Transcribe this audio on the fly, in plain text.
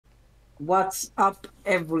What's up,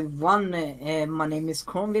 everyone? My name is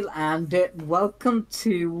Cornville, and welcome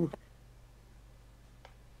to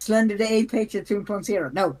Slender the Apex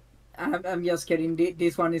 2.0. No, I'm just kidding.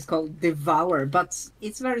 This one is called Devour, but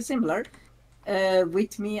it's very similar.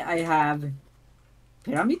 With me, I have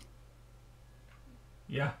Pyramid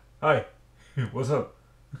Yeah. Hi. What's up?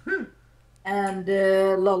 and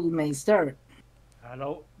Lolmeister.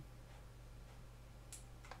 Hello.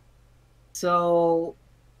 So,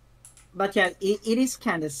 but yeah, it is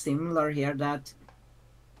kind of similar here that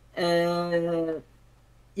uh,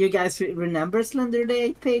 you guys remember Slender the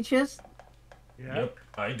 8 pages? Yeah. Yep,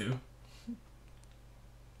 I do.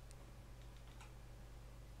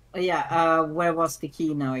 Yeah, where was the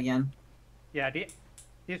key now again? Yeah.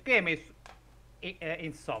 This game is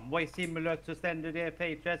in some way similar to Standard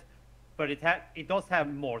Pages, but it does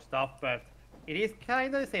have more stuff. But it is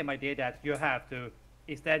kind of the same idea that you have to,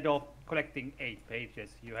 instead of collecting 8 pages,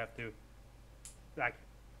 you have to like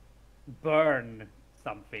burn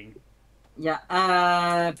something.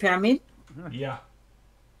 Yeah, Pyramid? Yeah.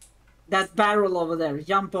 That barrel over there,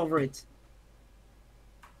 jump over it.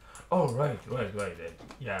 Oh, right.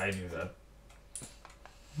 Yeah, I knew that.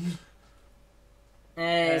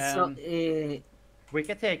 So, Um, we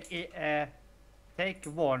can take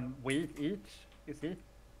one wheat each. You see,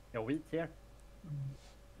 the wheat here.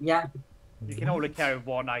 yeah, You can only carry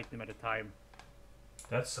one item at a time.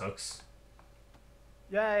 That sucks.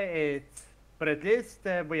 Yeah, but at least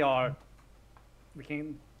we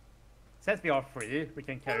can, since we are free, we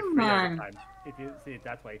can carry come three at a on. time, if you see it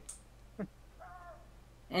that way.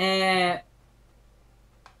 Uh,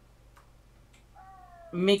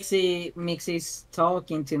 Mixie's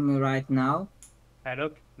talking to me right now. Hey,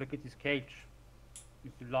 look at this cage.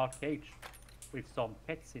 It's a large cage with some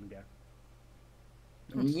pets in there.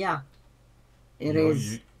 Yeah, it Yo,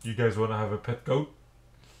 is. you guys want to have a pet goat?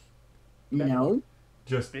 Pet goat. No.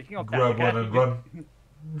 Just Speaking of that, grab one and run.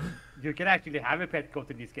 you can actually have a pet goat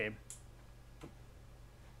in this game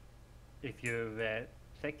if you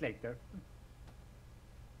check later.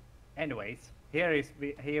 Anyways, here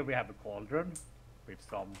we have a cauldron with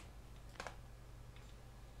some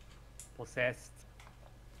possessed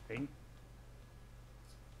thing.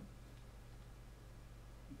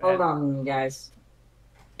 Hold And on, guys.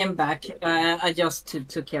 I'm back. I just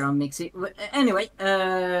took care of Mixie. Anyway,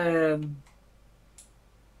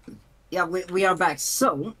 yeah, we are back.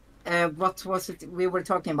 So, what was it we were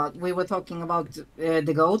talking about? We were talking about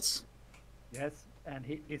the goats. yes, and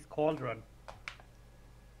his cauldron.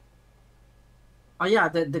 Oh yeah,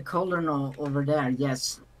 the cauldron over there.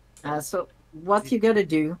 Yes. So what This, you gotta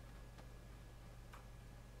do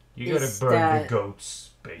You gotta is burn the that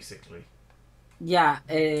goats, basically. yeah,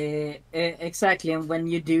 exactly. And when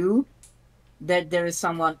you do, that there is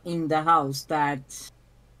someone in the house that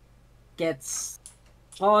gets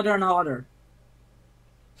harder and harder.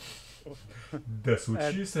 That's what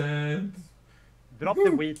uh, she said. drop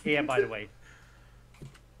the wheat here, by the way.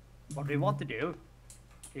 What we want to do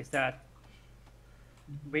is that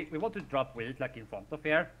we want to drop wheat like in front of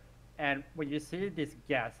here, and when you see these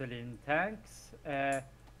gasoline tanks,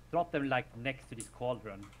 drop them like next to this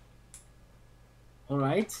cauldron. All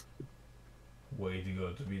right. Way to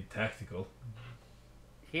go to be tactical.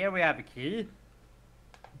 Here we have a key.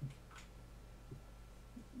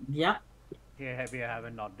 Yeah. Here we have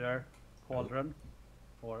another cauldron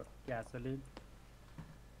for gasoline.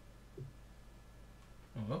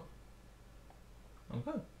 Oh,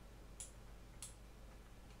 okay.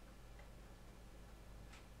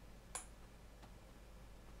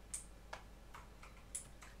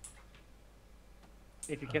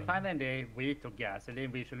 If you can find any wheat or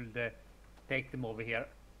gasoline, we should take them over here.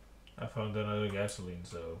 I found another gasoline,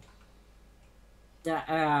 so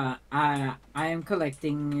Yeah. I am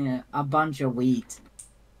collecting a bunch of wheat.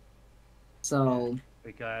 So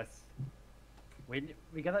Because we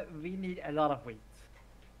need a lot of wheat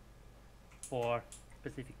for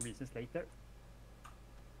specific reasons later.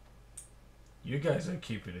 you guys are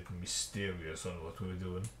keeping it mysterious on what we're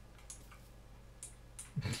doing.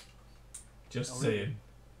 Just Oh, really?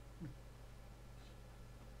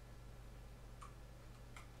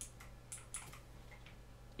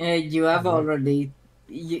 saying. you have What? already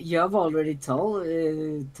you have already told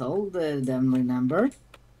them. Remember?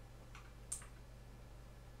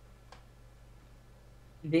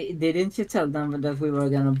 Didn't you tell them that we were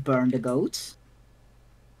gonna burn the goats?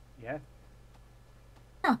 Yeah.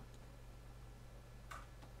 Yeah.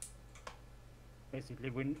 Basically,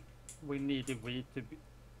 we need the wheat to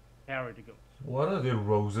carry the goats. What are the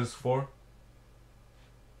roses for?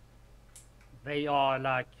 They are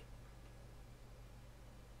like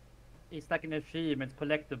it's like an achievement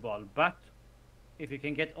collectible, but if you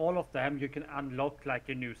can get all of them, you can unlock like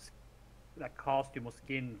a new like costume or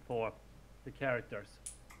skin for the characters.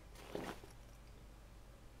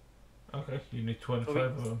 Okay, you need So 25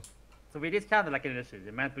 of them. so it is kind of like an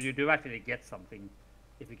achievement, but you do actually get something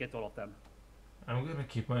if you get all of them. I'm gonna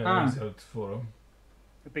keep my Ah, eyes out for them.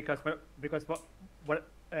 Because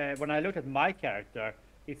when I looked at my character,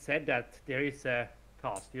 it said that there is a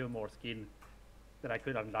costume or skin that I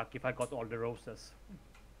could unlock if I got all the roses.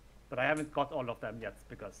 But I haven't got all of them yet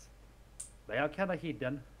because they are kind of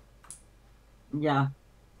hidden. yeah.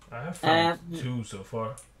 I have Uh, found 2 so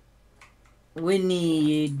far. we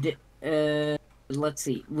need. Let's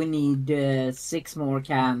see. We need 6 more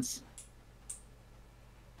cans.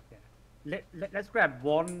 Yeah. Let's grab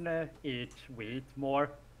one each wheat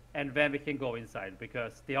more, and then we can go inside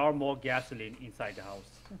because there are more gasoline inside the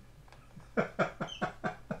house.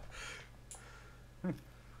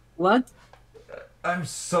 What? I'm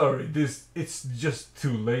sorry, it's just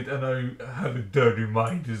too late and I have a dirty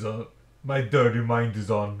mind is on. My dirty mind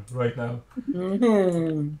is on right now.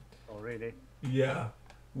 Oh, really? Yeah.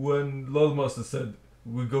 When Lolmaster said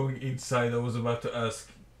we're going inside, I was about to ask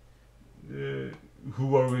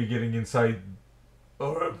who are we getting inside?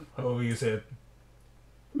 Or however you say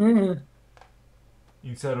it.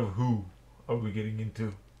 Inside of who are we getting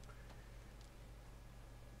into?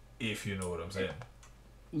 If you know what I'm saying.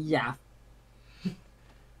 Yeah.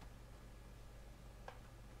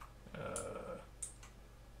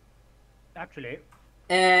 Actually,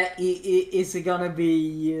 Is it gonna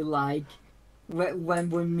be like when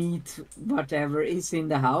we meet whatever is in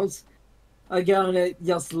the house? I'm gonna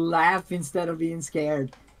just laugh instead of being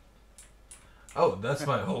scared. Oh, that's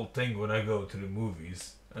my whole thing when I go to the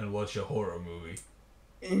movies and watch a horror movie.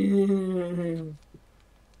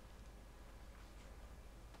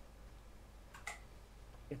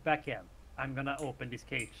 get back here. I'm gonna open this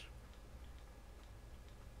cage.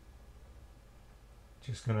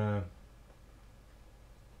 Just gonna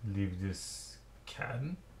leave this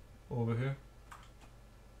can over here.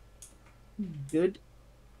 Good.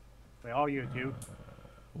 Where are you two?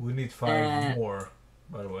 We need 5 more,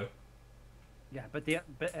 by the way. Yeah, but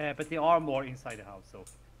there are more inside the house, so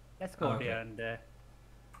let's go Okay. there and.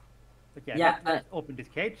 But yeah, Yeah, let's open this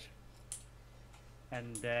cage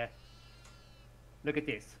and look at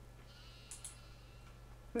this.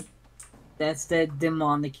 That's the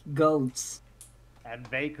demonic goats. And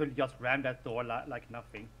they could just ram that door like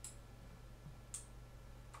nothing.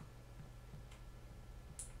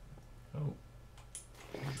 Oh.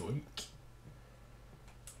 Joink.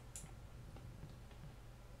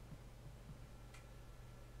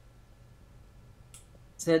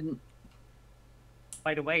 Said,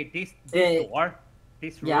 By the way, this Uh, door,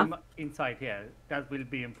 this yeah. room inside here, that will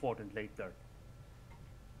be important later.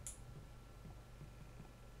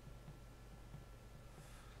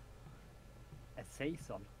 A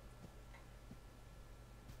saison.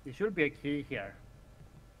 There should be a key here.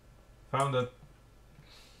 Found it.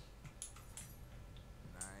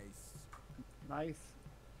 Nice.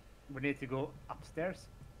 We need to go upstairs.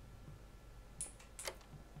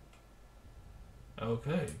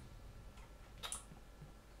 Okay.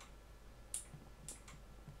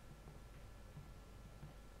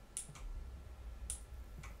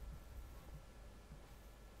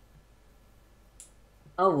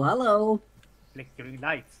 Oh, hello. Flickering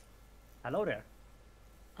lights. Hello there.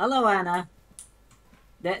 Hello, Anna.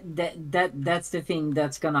 That's the thing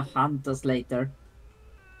that's gonna hunt us later.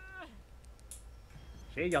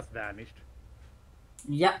 She just vanished.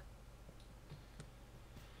 Yeah.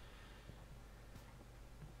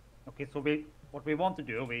 Okay, so what we want to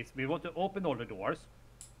do is we want to open all the doors,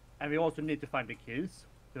 and we also need to find the keys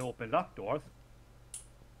to open locked doors,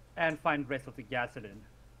 and find the rest of the gasoline.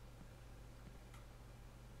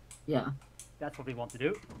 Yeah. That's what we want to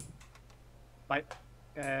do. But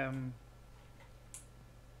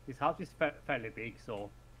this house is fairly big, so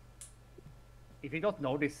if you don't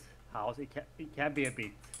know this house, it can be a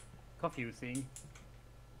bit confusing,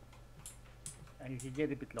 and you can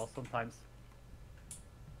get a bit lost sometimes.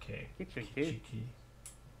 Okay. Kitchen key. Cheeky.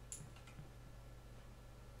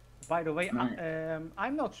 By the way, Right.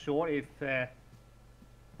 I'm not sure if the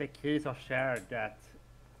keys are shared. That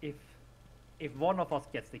if one of us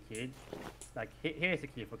gets the key, like here's the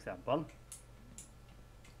key, for example.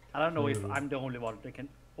 I don't know if I'm the only one that can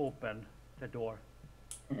open the door.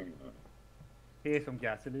 Here's some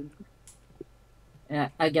gasoline. Yeah,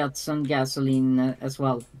 I got some gasoline as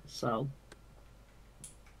well, so.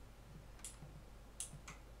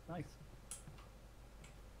 Nice.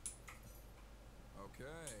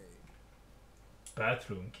 Okay.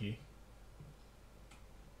 Bathroom key.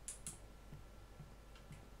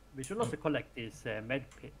 We should also collect these med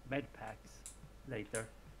packs later.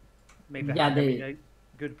 Maybe Yeah, have them in a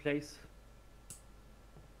good place.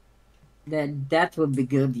 that would be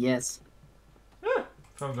good. Yes.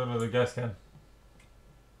 Found another gas can.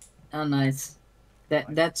 Oh, nice.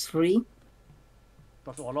 That's free.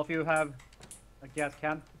 Does all of you have a gas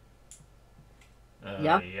can?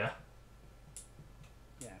 Yeah. Yeah.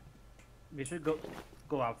 Yeah. We should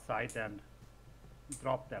go outside and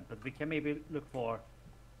drop them, but we can maybe look for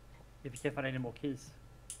if we can find any more keys.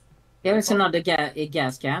 Here is another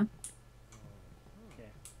gas can. Okay.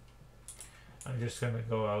 I'm just gonna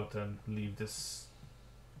go out and leave this.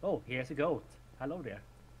 Oh, here's a goat. Hello there.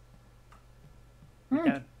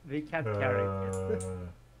 Hmm. We can't carry it.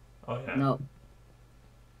 Oh yeah. No.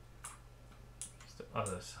 It's the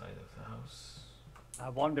other side of the house. I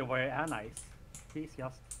wonder where Anna is. She's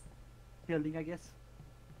just chilling, I guess.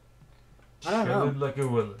 I don't know. Chilling like a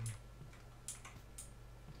villain.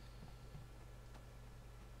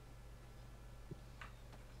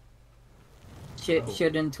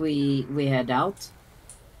 Shouldn't we head out?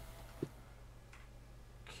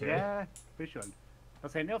 Okay. Yeah, we should.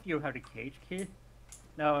 Does any of you have the cage key?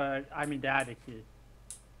 No, I mean the attic key.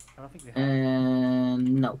 I don't think we have.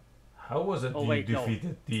 No. How was it Oh, you wait, no.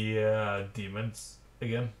 defeated the demons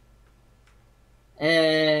again?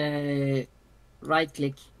 Right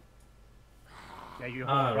click. Yeah, you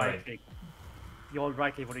Ah, hold right right. click. You hold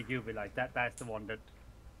right click for the UV light. That's the one that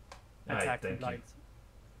Right, attacks the thank you. lights.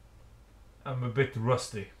 I'm a bit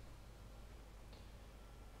rusty.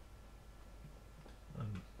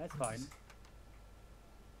 That's fine.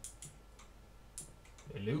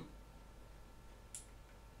 Hello.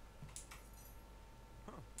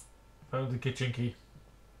 Found the kitchen key.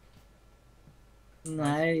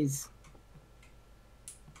 Nice.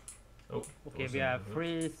 Oh. Okay, was we have another.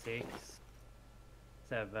 3, 6,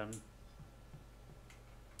 7.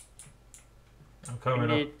 I'm We coming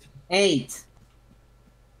up. need 8.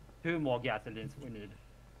 2 more gasolines. We need.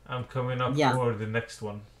 I'm coming up Yeah. for the next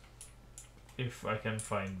one. If I can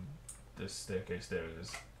find the staircase, there it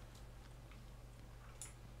is.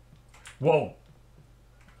 Whoa!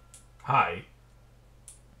 Hi.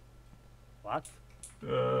 What?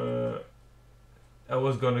 I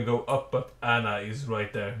was gonna go up, but Anna is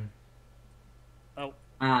right there. Oh,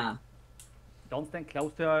 Ah. don't stand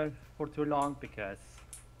close to her for too long because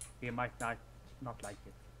he might not like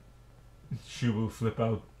it. She will flip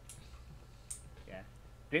out. Yeah.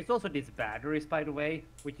 There's also these batteries, by the way,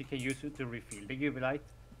 which you can use to refill the UV light.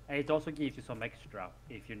 And it also gives you some extra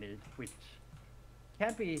if you need, which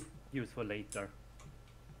can be useful later.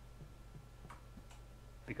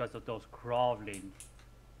 Because of those crawling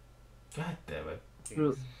God damn it.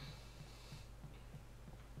 True. things.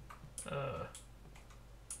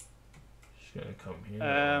 She's gonna come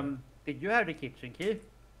here. Did you have the kitchen key?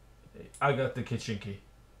 I got the kitchen key.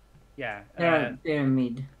 Yeah.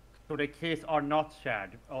 Pyramid. So the keys are not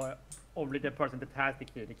shared, or only the person that has the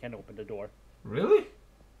key that can open the door. Really?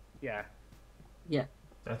 Yeah. Yeah.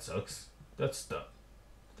 That sucks. That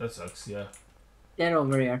sucks, yeah. They're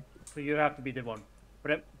over here. So you have to be the one.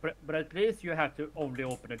 But at least you have to only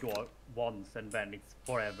open the door once, and then it's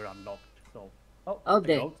forever unlocked. So. Oh, Oh, a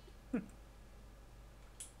they- goat.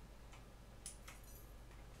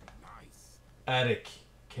 Attic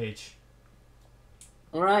cage.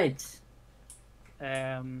 Alright.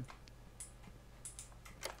 Does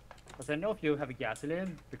I know if you have a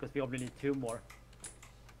gasoline? Because we only need 2 more.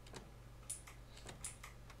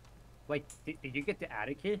 Wait, did you get the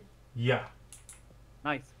attic key? Yeah.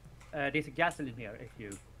 Nice. There's a gasoline here if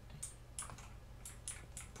you...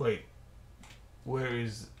 Wait. Where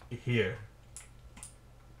is here?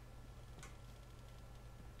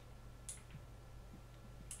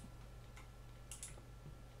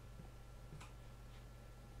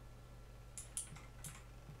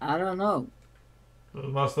 I don't know.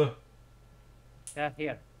 Little master? Yeah,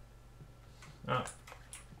 here. Ah.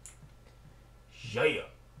 Yeah.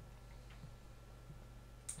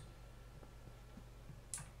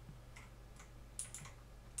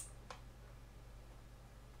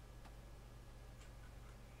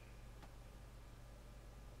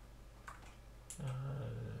 Uh,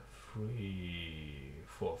 3,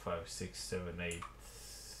 4, 5, 6, 7, 8,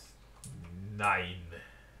 9.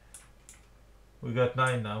 We got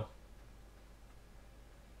 9 now.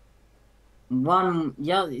 One,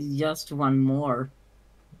 yeah, just one more.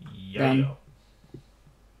 Yeah. Done.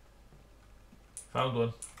 Found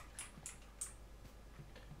one.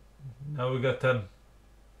 Now we got 10.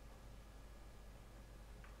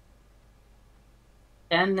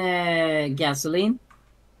 And gasoline.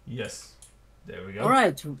 Yes. There we go.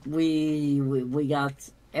 Alright, we got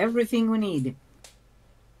everything we need.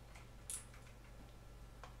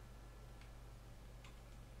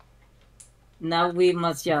 Now we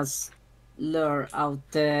must just lure out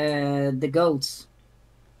the goats.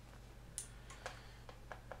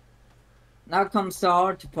 Now comes the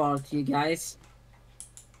hard part, you guys.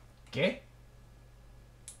 Okay?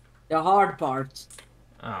 The hard part.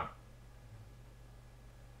 Ah.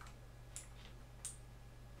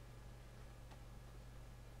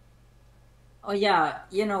 Oh yeah,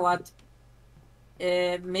 you know what?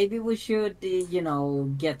 Maybe we should,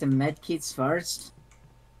 get the med kits first.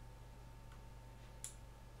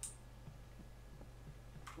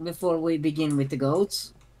 Before we begin with the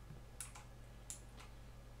goats.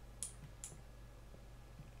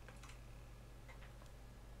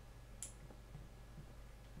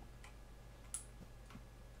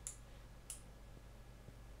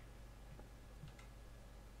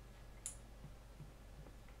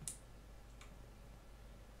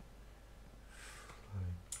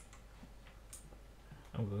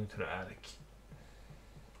 I'm going to the attic.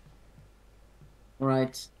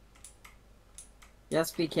 Right.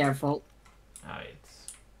 Just be careful. Alright.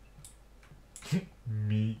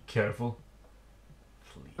 Me careful.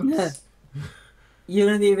 Please. You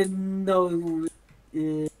don't even know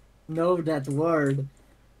that word.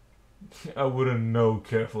 I wouldn't know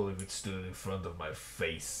careful if it stood in front of my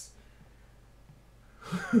face.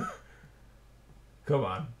 Come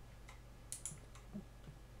on.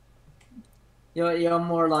 You're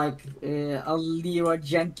more like a Leroy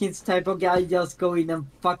Jenkins type of guy. Just go in and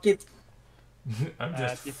fuck it. I'm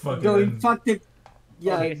just It's fucking. Go in, fuck the.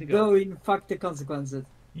 Yeah, here's the go goat. in, fuck the consequences.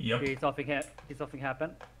 Yep. Did something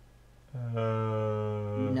happen?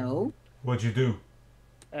 No. What'd you do?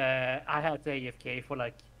 I had to AFK for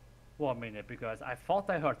like 1 minute because I thought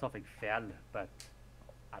I heard something fell, but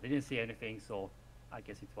I didn't see anything, so I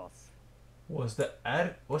guess it was. What's the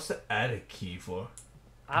attic key for?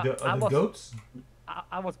 I, The I other was goats?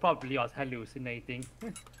 I was probably just hallucinating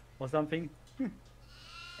or something.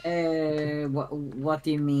 What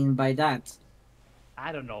do you mean by that?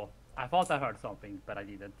 I don't know. I thought I heard something, but I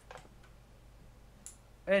didn't.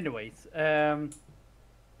 Anyways, I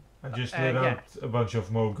just let yeah. out a bunch of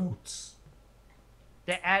more goats.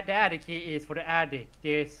 The attic key is for the attic.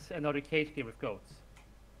 There's another cage here with goats.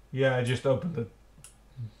 Yeah, I just opened it.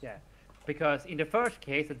 Yeah, because in the first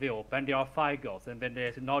case that we opened, there are 5 goats, and then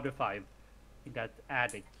there's another 5 in that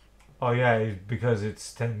attic. Oh yeah, because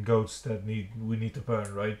it's 10 goats that we need to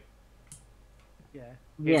burn, right? Yeah.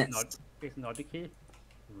 Yes. Here's another key.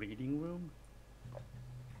 Reading room.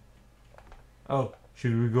 Oh,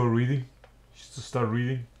 should we go reading? Just to start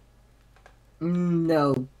reading?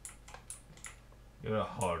 No. You're a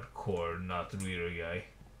hardcore not reader guy.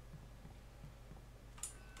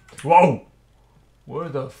 Whoa! Where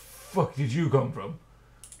the fuck did you come from?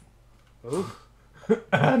 Oh.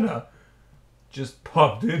 Anna just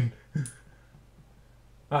popped in.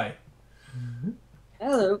 Hi.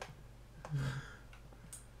 Hello.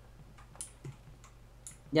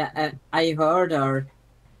 Yeah, I heard her.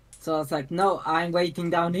 So I was like, no, I'm waiting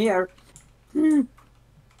down here.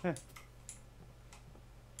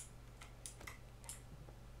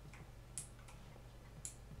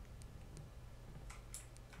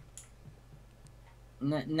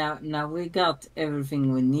 Now we got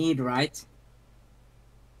everything we need, right?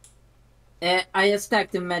 I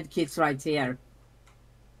stacked the med kits right here.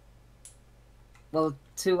 Well,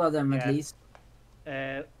 2 of them at Yeah. least.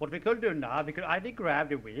 What we could do now, we could either grab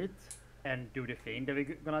the wheat and do the thing that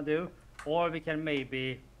we're gonna do, or we can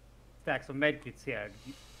maybe stack some medkits here,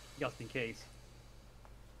 just in case.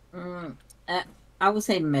 I would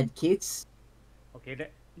say med kits. Okay,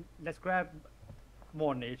 let's grab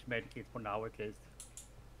more niche medkits for now at least.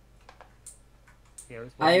 Here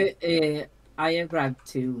is one. I grabbed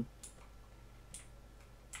 2.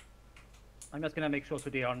 I'm just gonna make sure so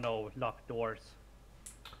there are no locked doors.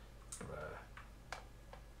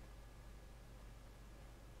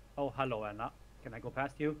 Oh, hello, Anna. Can I go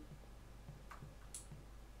past you?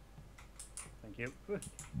 Thank you.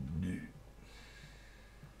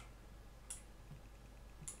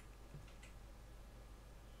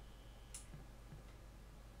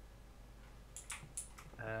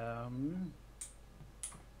 Um,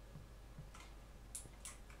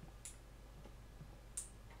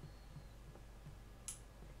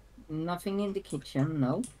 Nothing in the kitchen,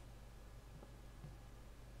 no.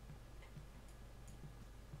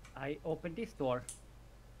 I opened this door.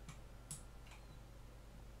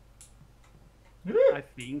 I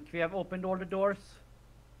think we have opened all the doors.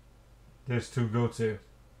 There's 2 goats here.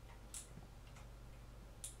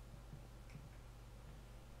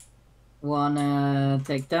 Wanna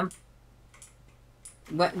take them?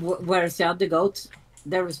 Where's the other goat?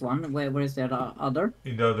 There is one. Where is the other?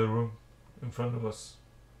 In the other room. In front of us.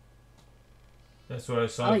 That's what I Oh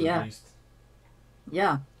saw at yeah, least.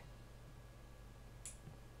 yeah.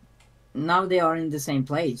 Now they are in the same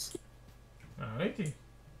place. Alrighty.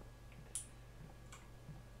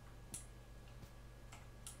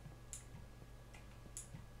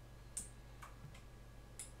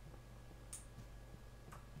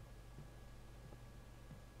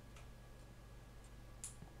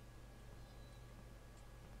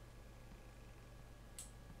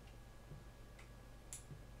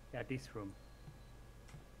 Yeah, this room.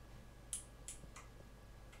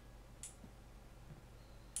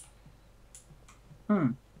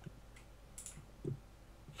 Hmm.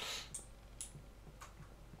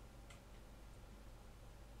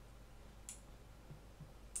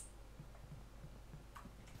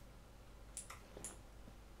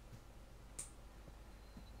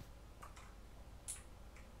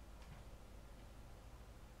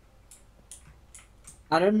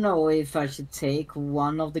 I don't know if I should take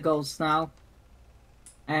one of the ghosts now.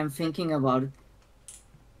 I'm thinking about it.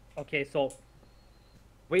 Okay, so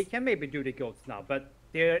we can maybe do the goats now, but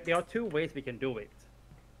there are two ways we can do it.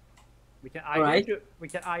 All right. We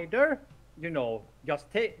can either, you know, just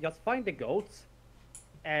find the goats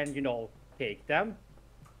and, you know, take them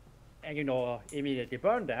and, you know, immediately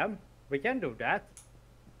burn them. We can do that.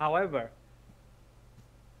 However,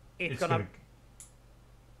 it's It's gonna gonna.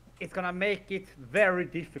 it's gonna make it very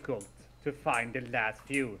difficult to find the last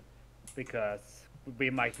few because we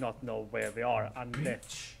might not know where we are unless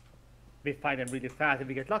Bitch. we find them really fast and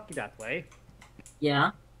we get lucky that way.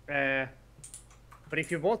 Yeah. Uh, but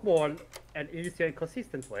if you want more an easier and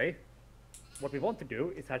consistent way, what we want to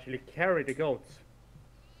do is actually carry the goats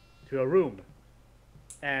to a room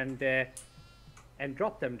and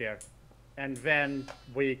drop them there, and then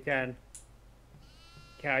we can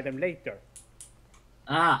carry them later.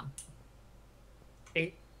 Ah.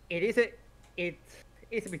 It it is a it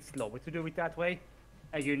is a bit slower to do it that way,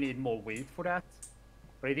 and you need more weight for that,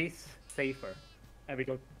 but it is safer, and we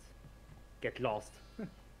don't get lost.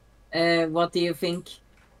 What do you think,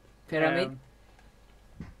 Pyramid? Um,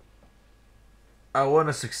 I want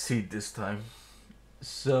to succeed this time.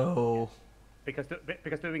 So. because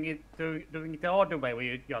doing it the other way, where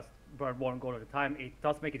you just burn one goal at a time, it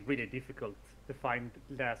does make it really difficult to find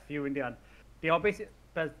the last few in the end.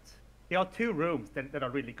 But there are two rooms that are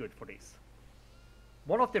really good for this.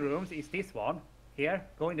 One of the rooms is this one here.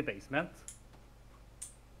 Go in the basement,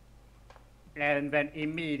 and then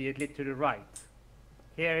immediately to the right,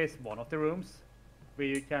 here is one of the rooms where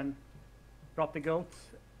you can drop the goats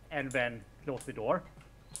and then close the door.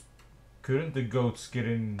 Couldn't the goats get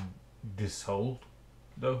in this hole,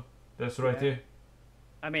 though? That's right Yeah. here.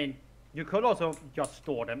 I mean, you could also just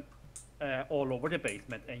store them all over the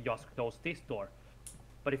basement and just close this door.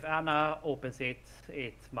 But if Anna opens it,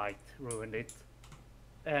 it might ruin it.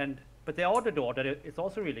 But the other door that is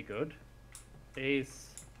also really good is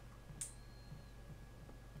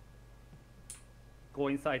go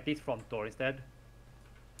inside this front door instead.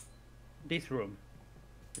 This room,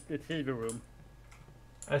 the TV room.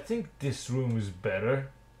 I think this room is better.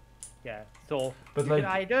 Yeah. So But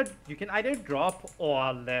you can either drop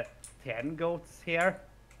all 10 goats here,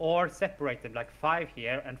 or separate them like 5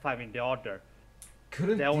 here and 5 in the other.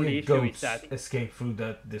 Couldn't The only the issue is goats that- escape through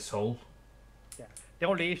this hole? Yeah. The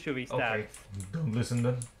only issue is Okay, don't listen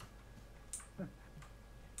then.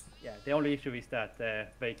 the only issue is that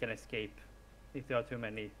they can escape if there are too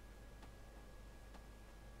many.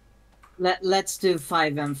 Let's do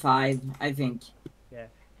 5 and 5, I think. Yeah.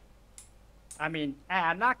 I mean,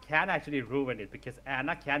 Anna can actually ruin it because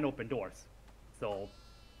Anna can open doors, so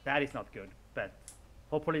that is not good. But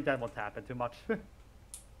hopefully that won't happen too much.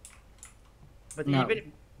 But No.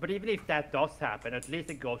 even if that does happen, at least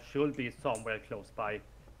the ghost should be somewhere close by.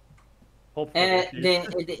 Hopefully. At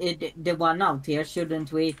least. The one out here,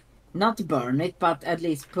 shouldn't we not burn it, but at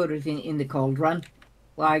least put it in the cauldron?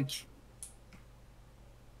 Like,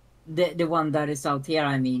 the one that is out here,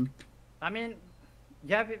 I mean. I mean,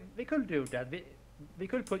 yeah, we could do that. We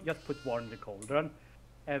could just put one in the cauldron,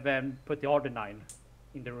 and then put the other 9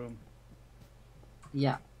 in the room.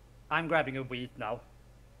 Yeah. I'm grabbing a wheat now.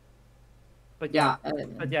 But Yeah. I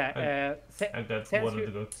got since one of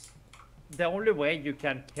the goats. the only way you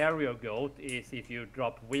can carry a goat is if you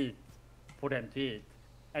drop wheat for them to eat.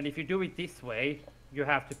 And if you do it this way, you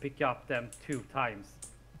have to pick up them 2 times,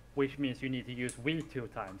 which means you need to use wheat 2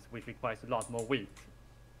 times, which requires a lot more wheat.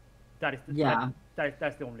 That is the, Yeah.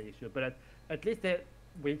 that's the only issue. But at least the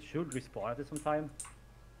wheat should respawn after some time.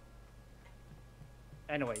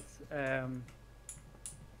 Anyways, have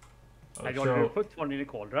you already put one in the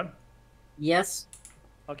cauldron? Yes.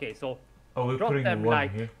 Okay, so Oh, we're drop putting them one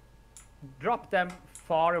like here. drop them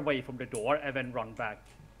far away from the door and then run back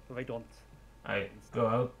so they don't. I go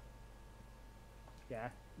out. Yeah,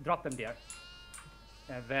 drop them there.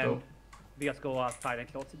 And then Go. we just go outside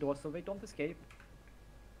and close the door so they don't escape.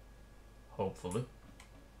 Hopefully.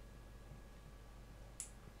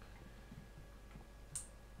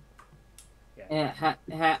 Yeah.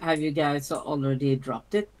 Have you guys already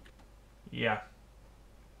dropped it? Yeah.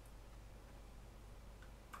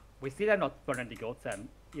 We still have not burned the goats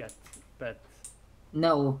yet, but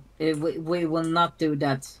No, we will not do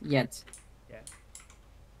that yet. yeah.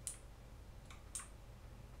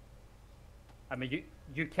 I mean,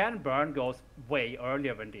 you can burn goats way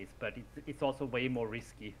earlier than this, but it's also way more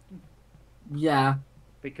risky Yeah.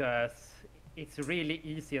 because it's really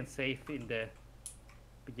easy and safe in the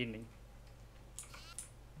beginning.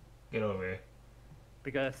 Get over here.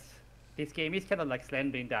 Because this game is kind of like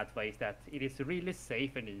Slender in that way, is that it is really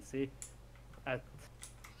safe and easy at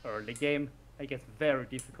early game. It gets very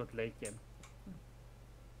difficult late game.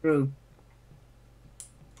 True.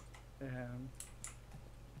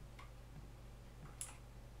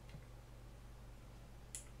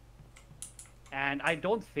 And I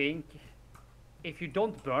don't think, if you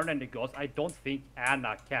don't burn any ghosts, I don't think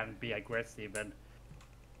Anna can be aggressive and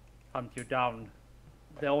hunt you down.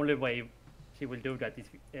 The only way she will do that is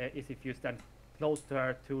if you stand close to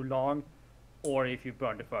her too long, or if you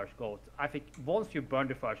burn the first goat. I think once you burn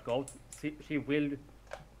the first goat, she will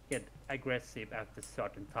get aggressive at a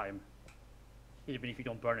certain time, even if you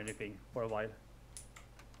don't burn anything for a while.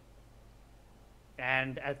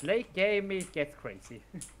 And at late game, it gets crazy.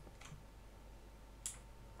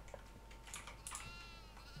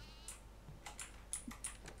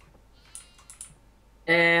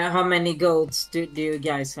 How many goats do you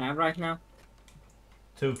guys have right now?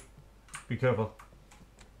 2. Be careful.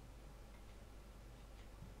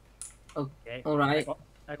 Okay. All right.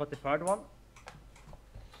 I got the third one.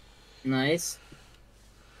 Nice.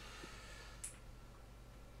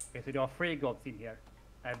 Okay, so there are 3 goats in here.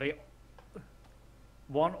 And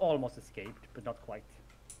one almost escaped, but not quite.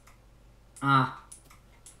 Ah.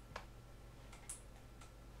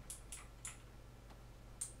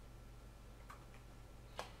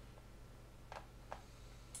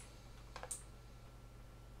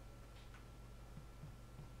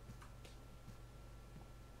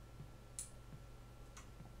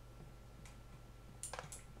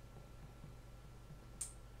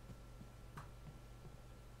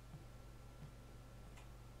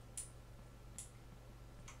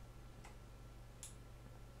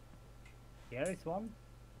 Here is one.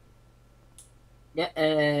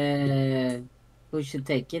 Yeah. Who should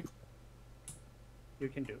take it? You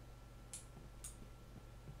can do.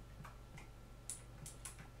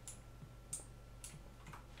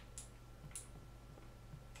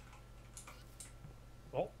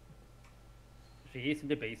 Oh. She is in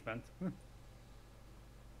the basement.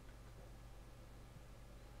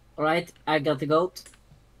 All right. I got the goat.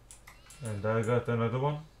 And I got another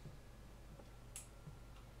one.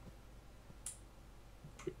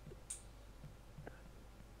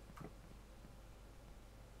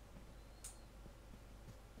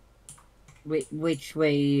 Which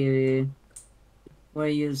way were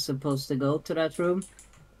you supposed to go to that room?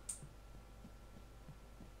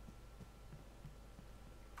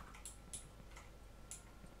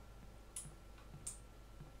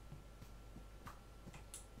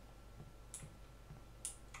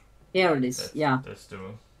 Here it is. Yeah. That's the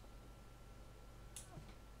room.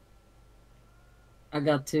 I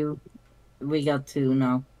got 2. We got 2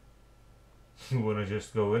 now. You wanna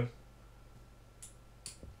just go in?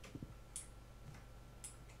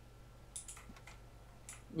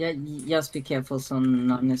 Yeah, just be careful so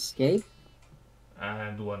none escape.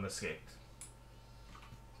 And one escaped.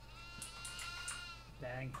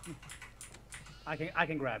 Dang. I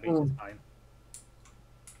can grab it, Oh. it's fine.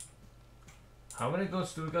 How many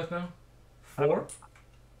ghosts do we got now? 4?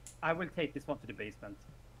 I will take this one to the basement.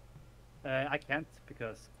 I can't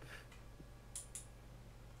because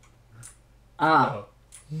Ah.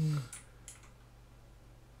 Oh.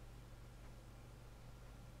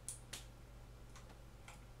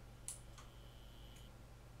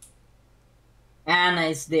 Anna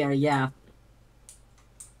is there, yeah.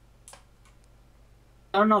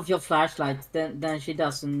 Turn off your flashlight, then she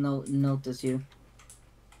doesn't notice you.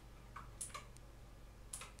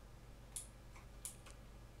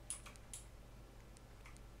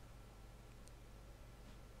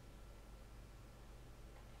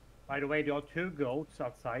 by the way, there are 2 goats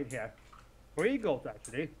outside here. 3 goats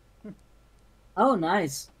actually. Oh,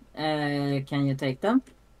 nice. Can you take them?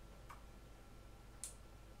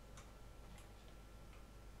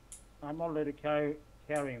 I'm already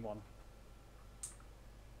carrying one.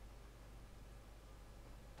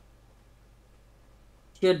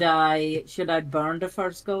 Should I burn the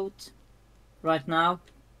first goat right now?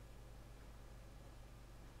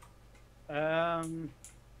 Yeah,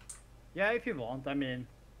 if you want. I mean,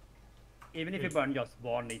 even if you burn just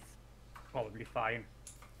one, it's probably fine.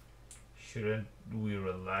 Shouldn't we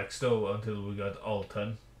relax though until we got all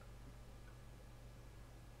 10?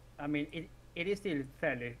 I mean, it is still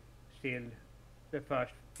fairly chill, the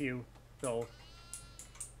first few, so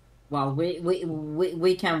Well,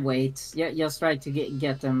 we can wait. Yeah, just try to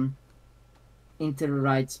get them into the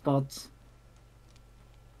right spot.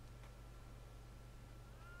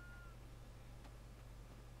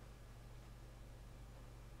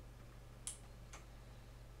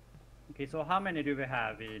 okay. So how many do we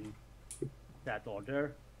have in that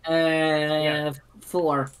order? Uh,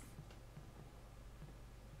 4.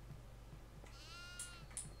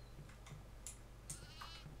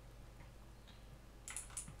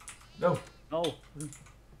 No. Oh,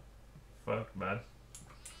 Fuck, man.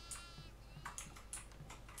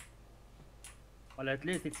 well, at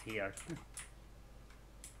least it's here.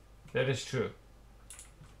 That is true.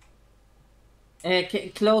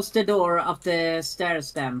 Close the door of the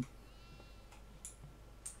stairs then.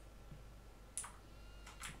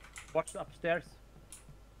 What's upstairs?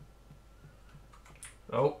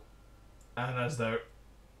 Oh, Anna's there.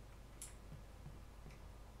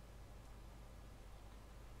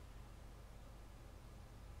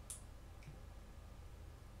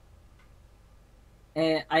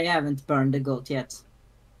 I haven't burned the goat yet.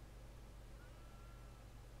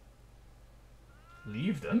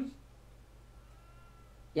 Leave them?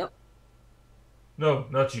 Yep. No,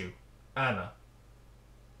 not you. Anna.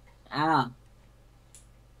 Ah.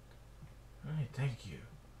 Alright, thank you.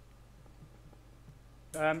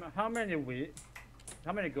 How many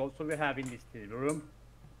goats do we have in this TV room?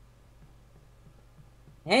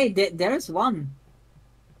 Hey, there's one.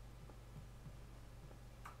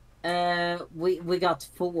 We got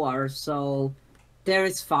 4, so there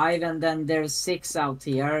is 5, and then there's 6 out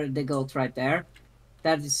here. The goat right there.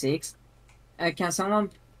 That is 6. Can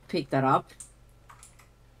someone pick that up?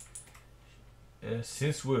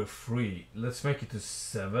 Since we're free, let's make it to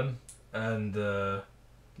 7 and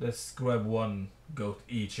let's grab one goat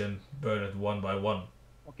each and burn it one by one.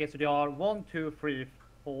 Okay, so there are 1, 2, 3,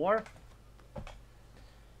 4.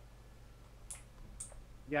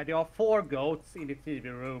 Yeah, there are 4 goats in the TV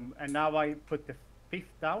room, and now I put the 5th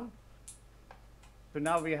down. So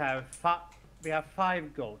now we have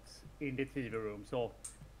 5 goats in the TV room. So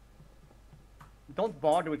don't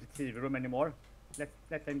bother with the TV room anymore.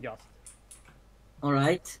 Let them just. All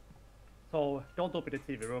right. So don't open the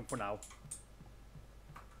TV room for now.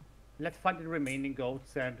 Let's find the remaining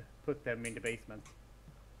goats and put them in the basement.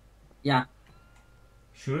 Yeah.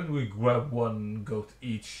 Shouldn't we grab one goat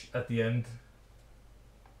each at the end?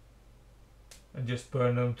 And just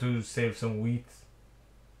burn them to save some wheat?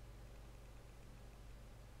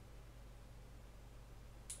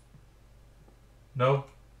 No?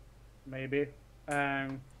 Maybe.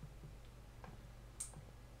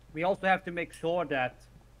 We also have to make sure that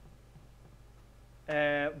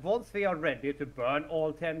once we are ready to burn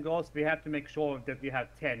all 10 goats, we have to make sure that we have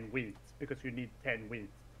 10 wheat, because you need 10 wheat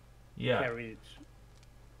Yeah. per each.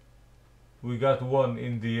 We got one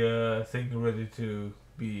in the thing ready to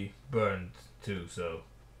be burned too, so.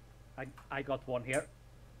 I got one here.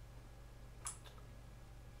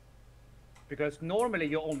 Because normally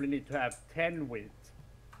you only need to have 10 wheat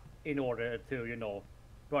in order to,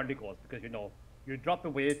 burn the goats, because, you drop the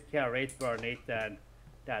wheat, carry it, burn it, and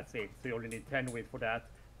that's it. So you only need 10 wheat for that.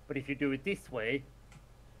 But if you do it this way,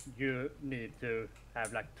 you need to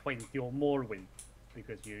have like 20 or more wheat,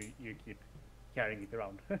 because you keep carrying it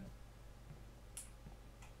around.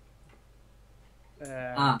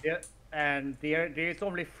 Yeah, and there is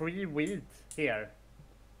only 3 wheat here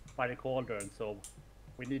by the cauldron, so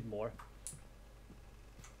we need more.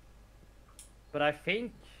 But I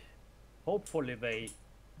think, hopefully,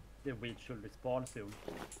 the wheat should respawn soon.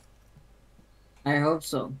 I hope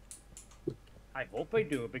so. I hope I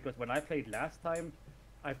do, because when I played last time,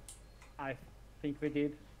 I think we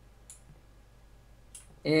did.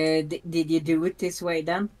 Did you do it this way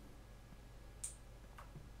then?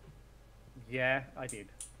 Yeah, I did.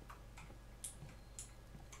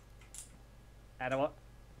 And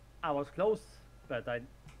I was close, but I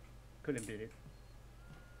couldn't beat it.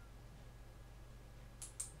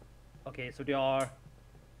 Okay, so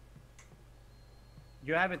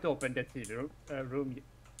you haven't opened the TV room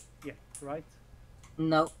yet, right?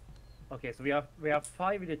 No. Okay, so we have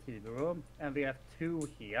 5 in the TV room, and we have 2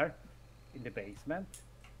 here in the basement,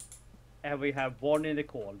 and we have 1 in the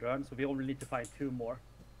cauldron. So we only need to find 2 more.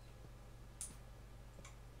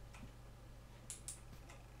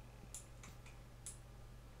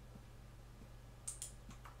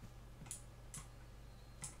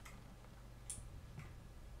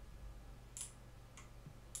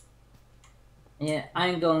 Yeah,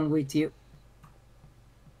 I'm going with you.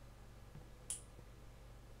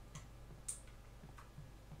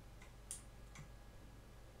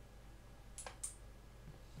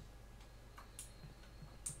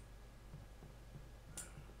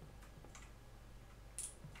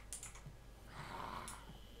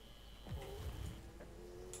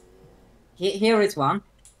 Here is one.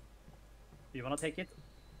 You wanna take it?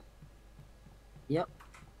 Yep,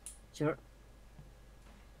 sure.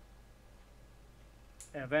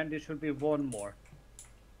 And then there should be one more.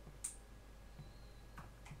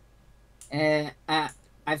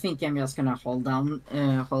 I think I'm just gonna hold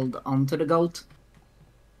on to the goat,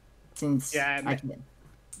 since Yeah, I can.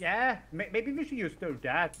 yeah. Maybe we should just do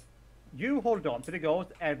that. You hold on to the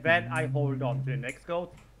goat, and then I hold on to the next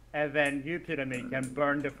goat, and then you, Pyramid, can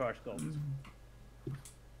burn the first goat.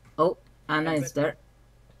 Oh, Anna And is there.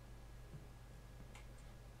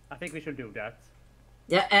 I think we should do that.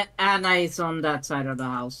 Yeah, Anna is on that side of the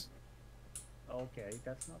house. Okay,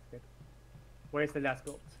 that's not good. Where's the last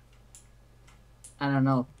goat? I don't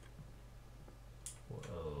know.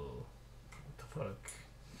 Well, what the fuck?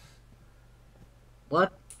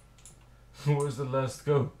 What? Where's the last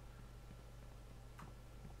go?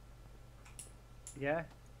 Yeah,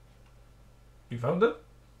 You found it?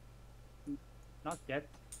 not yet.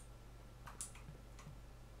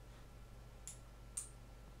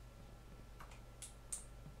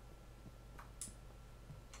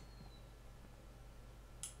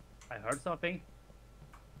 I heard something.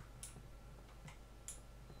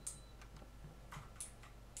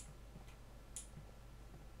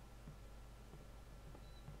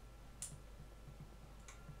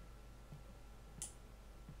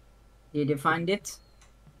 Did you find it?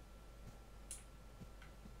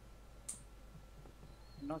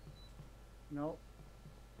 Not. No.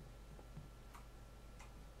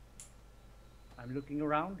 I'm looking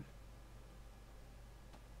around.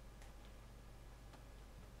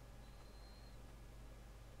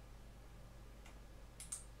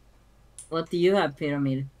 What do you have,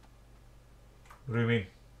 Pyramid? What do you mean?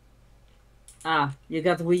 Ah, you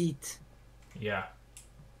got wheat. Yeah.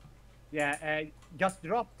 Yeah, just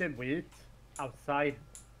drop the wheat outside.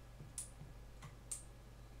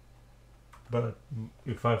 But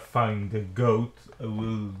if I find the goat, I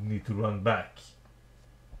will need to run back.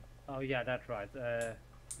 Oh yeah, that's right.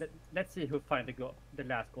 Let's see who find the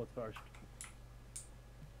last goat first.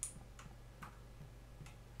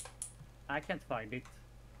 I can't find it.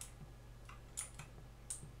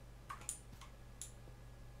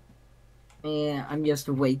 Yeah, I'm just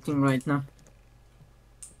waiting right now.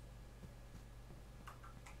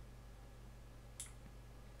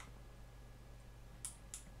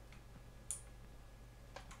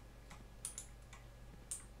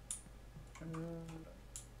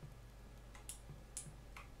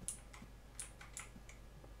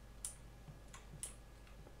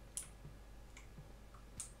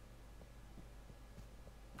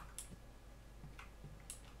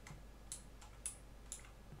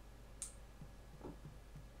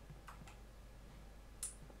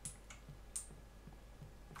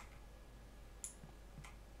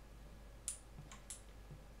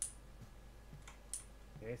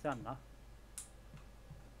 Here's Anna.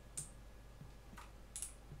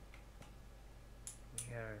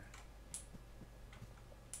 Here.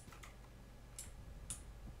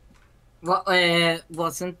 What?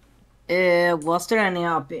 Wasn't? Was there any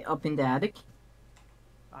up in the attic?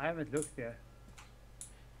 I haven't looked there.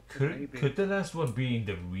 Could the last one be in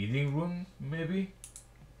the reading room, maybe?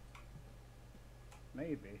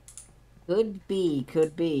 Maybe. Could be.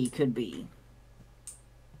 Could be. Could be.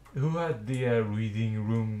 Who had the reading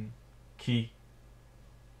room key?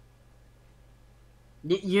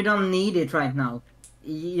 You don't need it right now.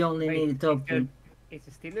 You only Wait, need it to open. is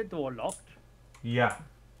still the door locked? Yeah,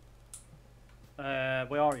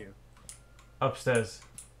 Where are you? upstairs.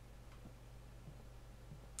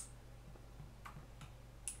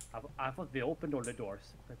 I thought we opened all the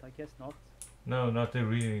doors, but I guess not. No, not the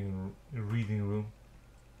reading room.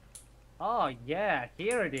 Oh yeah,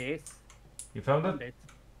 here it is. You found Found it? it.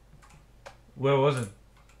 Where was it?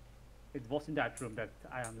 It was in that room that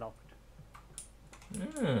I unlocked.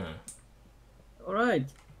 Ah, All right.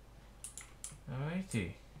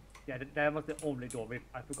 alrighty. Yeah, that was the only door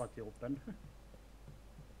I forgot to open.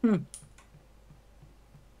 Hmm.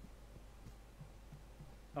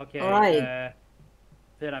 Okay. All right.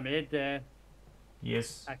 Pyramid.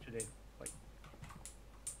 Yes. Actually, wait.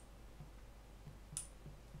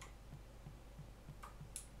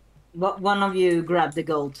 One of you grab the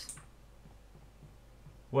goat.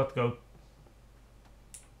 What goat?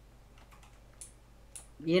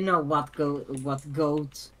 You know what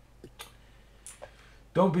goat?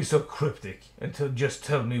 Don't be so cryptic and just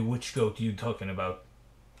tell me which goat you're talking about.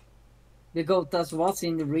 The goat that was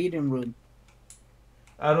in the reading room.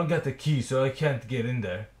 I don't get the key, so I can't get in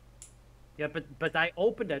there. Yeah, but I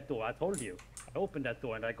opened that door. I told you. I opened that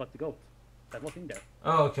door and I got the goat. That was in there.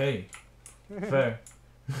 Oh, okay. Fair.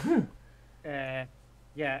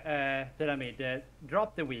 Yeah. Then I made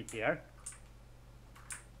drop the wheat here.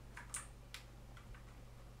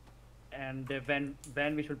 And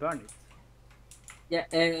then we should burn it.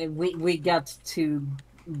 Yeah, we got 2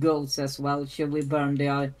 goats as well. Should we burn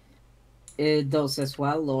those as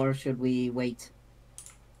well, or should we wait?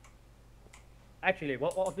 Actually,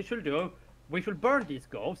 what we should do, we should burn these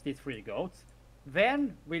goats, these 3 goats.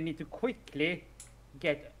 Then we need to quickly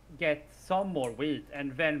get some more wheat,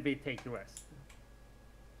 and then we take the rest.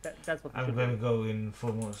 That's what we I'm should gonna do. go in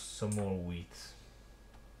for some more wheat.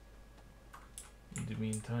 In the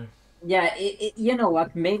meantime. Yeah, you know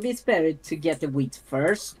what? Maybe it's better to get the wheat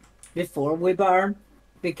first before we burn,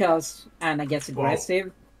 because Anna gets Whoa.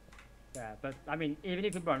 aggressive. Yeah, but I mean, even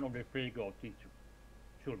if we burn only 3 goats, it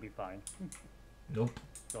should be fine. Nope.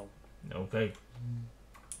 So Okay.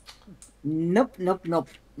 Nope, nope, nope,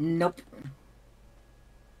 nope.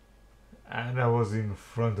 Anna was in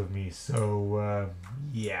front of me, so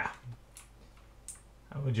yeah.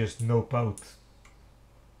 I would just nope out.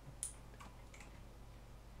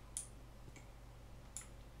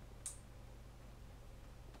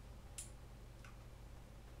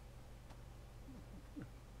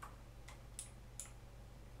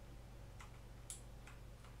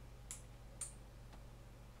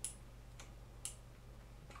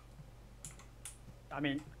 I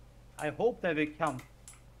mean, I hope that we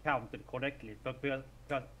counted correctly, but because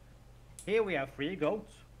here we have 3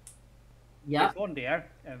 goats. Yeah, There's one there,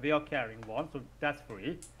 and we are carrying one, so that's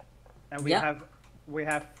 3. And Yeah. we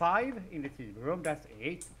have 5 in the TV room, that's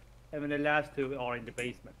 8. And then the last 2 are in the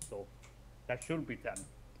basement, so that should be 10.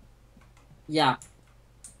 yeah.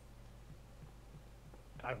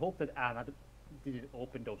 I hope that Anna didn't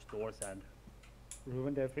open those doors and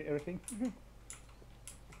ruin everything.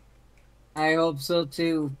 I hope so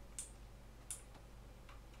too.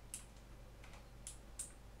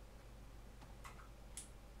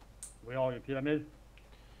 Where are you, Pyramid?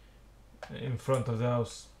 In front of the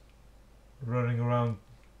house. Running around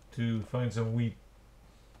to find some wheat.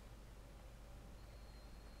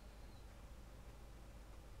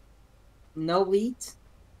 No wheat.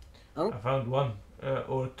 Oh, I found 1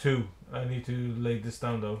 or 2. I need to lay this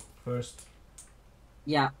down though first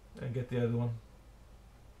yeah. and get the other one.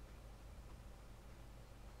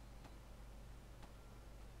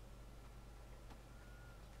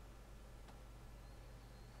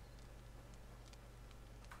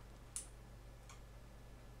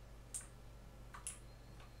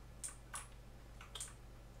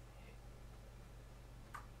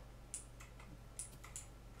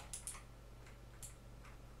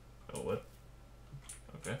 Oh, what?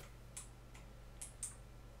 Okay.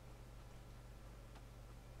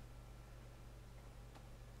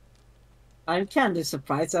 I'm kind of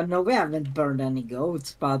surprised. I know we haven't burned any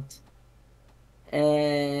goats, but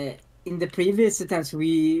in the previous attempts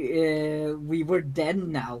we were dead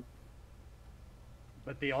now.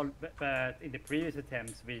 But in the previous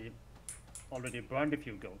attempts, we already burned a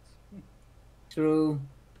few goats. True.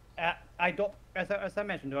 I don't, as I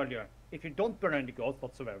mentioned earlier, if you don't burn any goats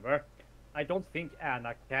whatsoever, I don't think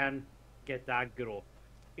Anna can get aggro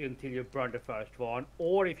until you burn the first one,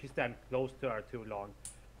 or if you stand close to her too long.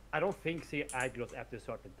 I don't think she aggros after a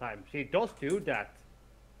certain time. She does do that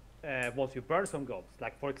once you burn some goats.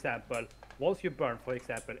 Like for example, once you burn, for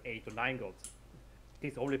example, 8 or 9 goats,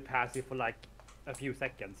 it's only passive for like a few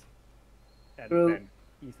seconds, and True. then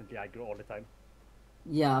instantly aggro all the time.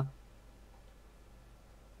 Yeah.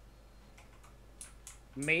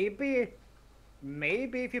 Maybe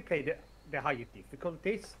if you play the higher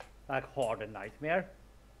difficulties, like hard and nightmare,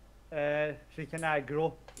 she can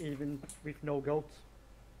aggro even with no goats.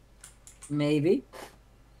 Maybe.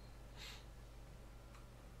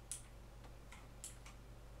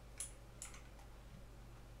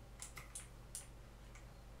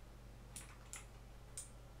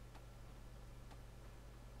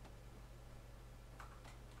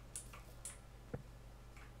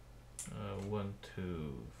 1,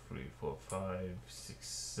 2, 3, 4, 5, 6,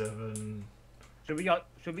 7. Should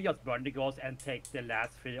we just burn the goats and take the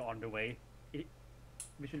last 3 on the way?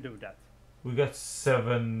 We should do that. We got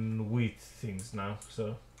 7 wheat things now,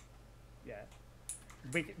 so Yeah.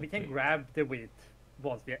 We can grab the wheat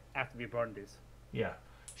after we burn this. yeah.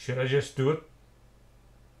 Should I just do it?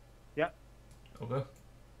 Yeah. Okay.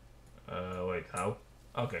 Wait, how?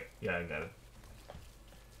 Okay, yeah, I got it.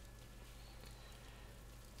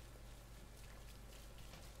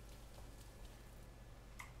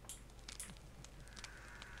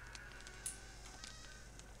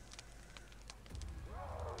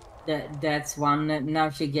 That's one. Now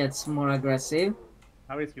she gets more aggressive.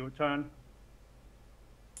 Now it's your turn.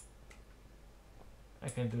 I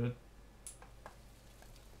can do it.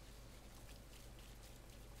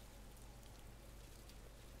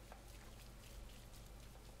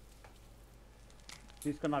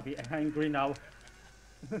 She's gonna be angry now.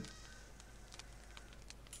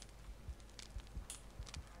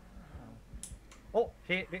 Oh,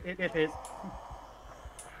 it is.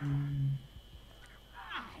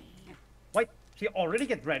 Wait, she already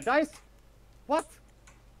get red dice? What?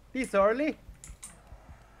 This early?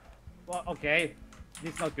 Well, okay.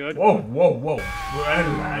 This is not good. Whoa, whoa, whoa.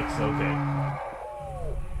 Relax, okay.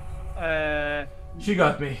 Uh, She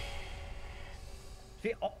got me.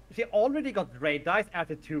 she already got red dice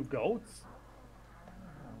after 2 goats.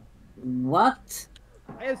 What?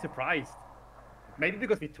 I am surprised. Maybe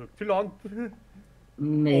because we took too long.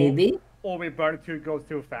 Maybe. Or we burned 2 goats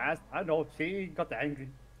too fast. I don't know. She got angry.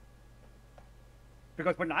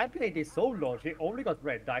 Because when I played this solo, she only got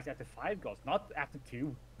red dice after 5 goats, not after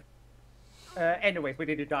 2. Anyways, we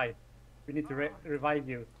need to die. We need to revive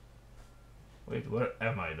you. Wait, where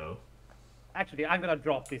am I though? Actually, I'm gonna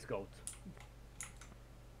drop this goat.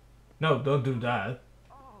 No, don't do that.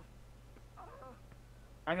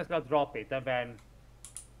 I'm just gonna drop it and then...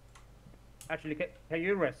 Actually, can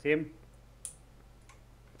you rest him?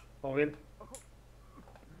 Oh, Will?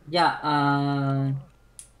 Yeah.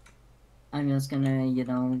 I'm just gonna,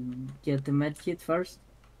 get the med kit first.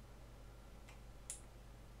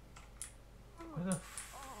 Where the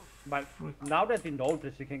But now that we know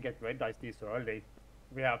that she can get red dice this early,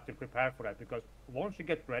 we have to prepare for that, because once you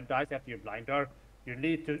get red dice after you blind her, you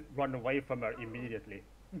need to run away from her immediately.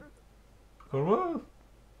 For what?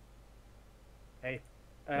 Hey,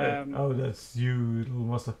 Hey, oh, that's you, little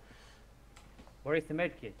monster. where is the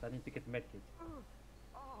medkit? I need to get the medkit.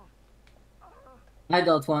 I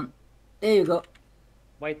got one. There you go.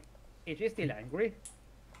 Wait, is she still angry?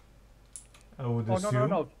 I would Oh, assume.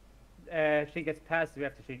 no. She gets passive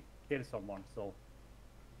after she kills someone, so...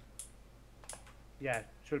 Yeah,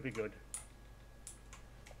 should be good.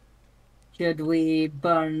 Should we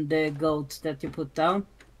burn the goats that you put down?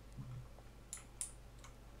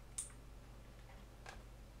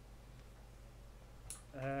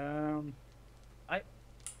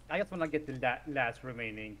 I just wanna get the last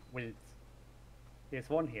remaining with this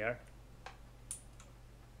one here.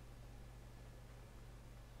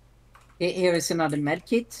 Here is another med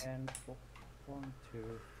kit. And 1,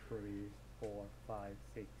 2, 3, 4, 5,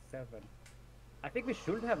 6, 7. I think we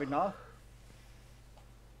should have enough.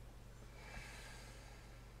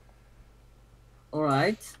 All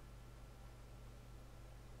right.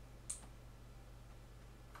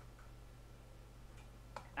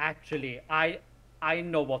 Actually, I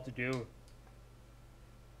know what to do.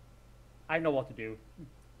 I know what to do.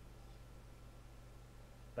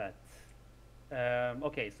 But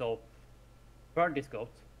okay, so burn this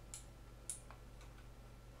goat.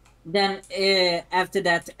 Then after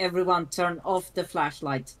that, everyone turn off the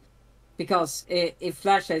flashlight, because if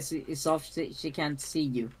flashlight is off, she can't see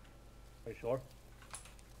you. Are you sure?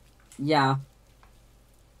 Yeah.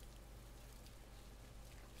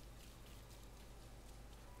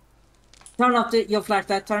 Turn off your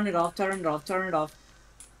flashlight. Turn it off. Turn it off. Turn it off.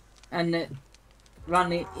 And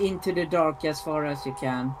run it into the dark as far as you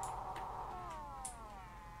can.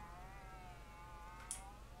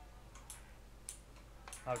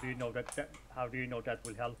 How do you know that? How do you know that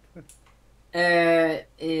will help?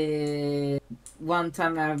 One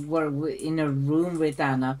time I were in a room with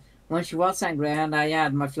Anna when she was angry, and I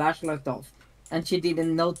had my flashlight off, and she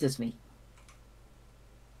didn't notice me.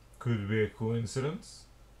 Could be a coincidence.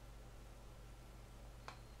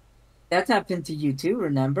 That happened to you too,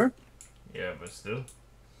 remember? Yeah, but still.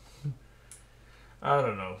 I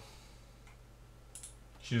don't know.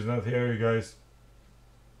 She's not here, you guys.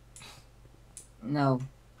 No.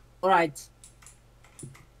 Alright.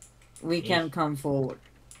 We can come forward.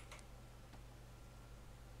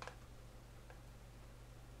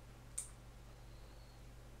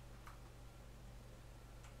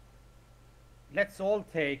 Let's all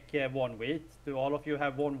take 1 wheat. Do all of you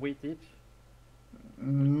have 1 wheat each?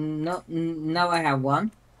 No, now I have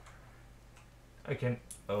one. I can.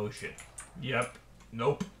 Oh shit. Yep.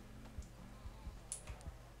 Nope.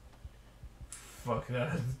 Fuck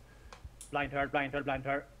that. Blind her, blind her, blind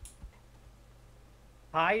her.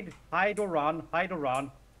 Hide, hide or run, hide or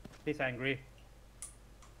run. He's angry.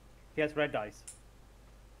 He has red dice.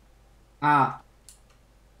 Ah.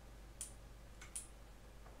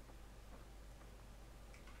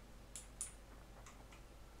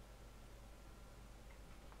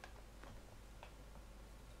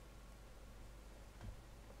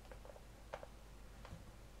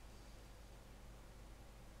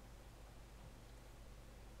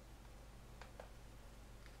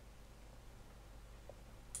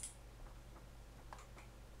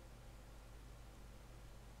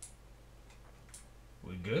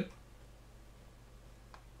 We good?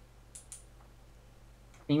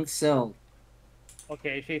 Think so.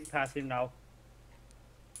 Okay, she's passive now.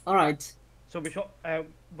 All right. So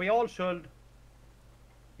we all should.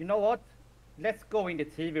 You know what? Let's go in the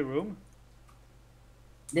TV room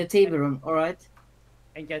The TV room. All right.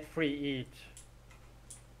 and get 3 each.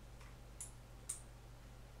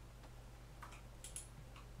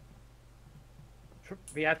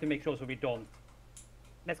 We have to make sure so we don't.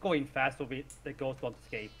 Let's go in fast so the ghost won't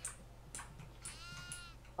escape.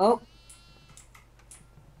 Oh,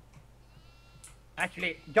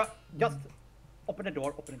 Actually, just open the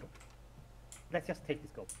door. Open the door. Let's just take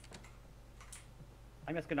this ghost.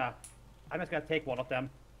 I'm just gonna take one of them.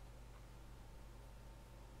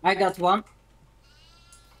 I got one.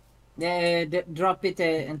 Drop it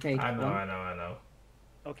and take I know, one. I know.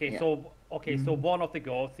 Okay, Yeah. so one of the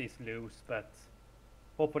ghosts is loose, but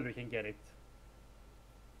hopefully we can get it.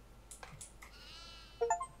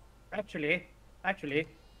 Actually,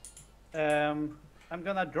 I'm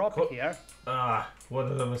gonna drop it here.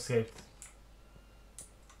 One of them escaped.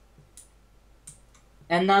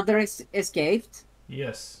 Another escaped.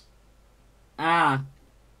 Yes. Ah,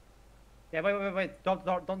 Yeah, wait. Don't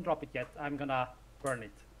drop it yet. I'm gonna burn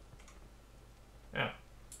it. Yeah.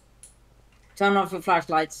 turn off your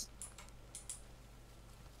flashlights.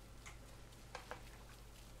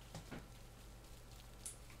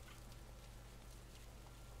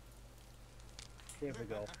 There we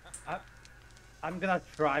go. I'm gonna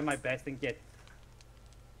try my best and get.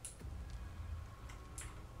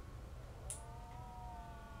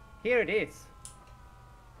 Here it is.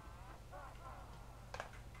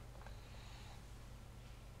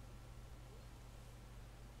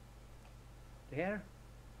 There.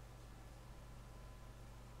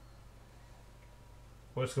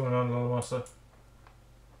 What's going on, little master?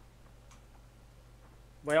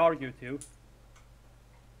 Where are you two?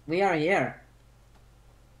 We are here.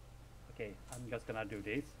 Okay, I'm just gonna do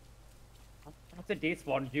this. After this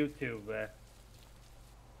one, you two.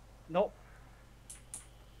 No.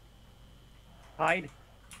 Hide.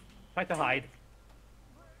 Try to hide.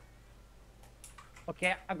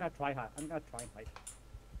 Okay, I'm gonna try hide. I'm gonna try and hide.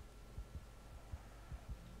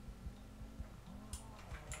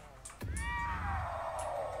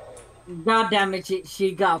 God damn it,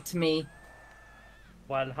 she got me.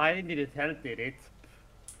 Well, hiding didn't help, did it?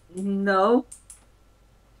 No.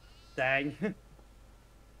 Dang.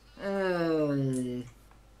 Uh,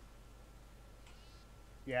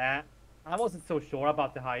 Yeah, I wasn't so sure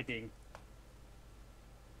about the hiding.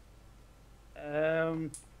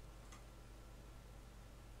 I'm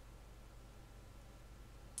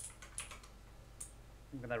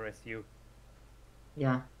gonna rest you.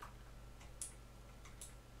 yeah.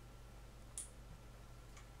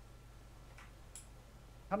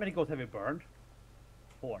 How many goats have you burned?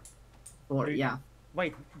 4. Or Do you- yeah.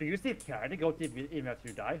 Wait, do you still carry the goat even after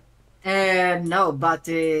you die? No, but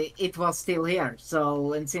it was still here.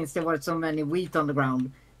 So, and since there were so many wheat on the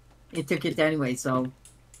ground, it took it anyway. So,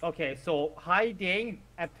 Okay, so hiding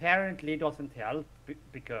apparently doesn't help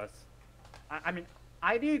because, I mean,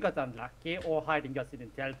 either you got unlucky or hiding just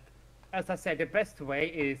didn't help. As I said, the best way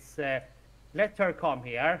is let her come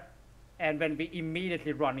here, and then we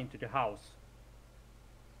immediately run into the house.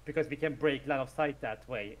 Because we can break line of sight that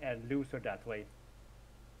way and lose her that way.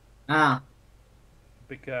 ah,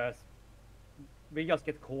 Because we just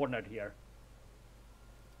get cornered here.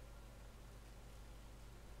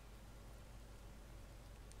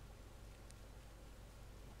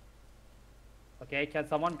 Okay, can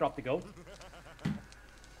someone drop the goat?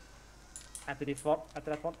 After this one, after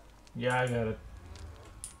that one. Yeah, I got it.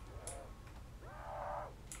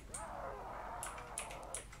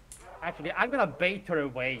 Actually, I'm gonna bait her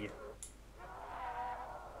away.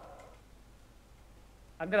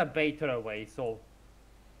 I'm gonna bait her away, so.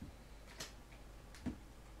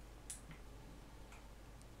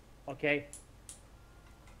 Okay.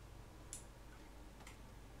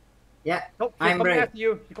 yeah. Oh, she's I'm coming ready. after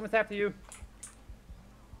you. She comes after you.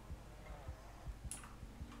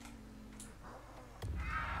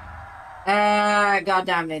 God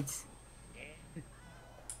damn it.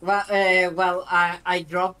 Well, I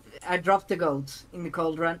dropped the goat in the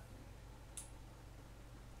cauldron.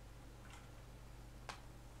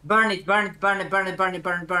 Burn it, burn it, burn it, burn it, burn it,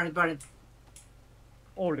 burn it, burn it, burn it.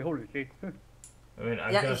 Holy shit. I mean,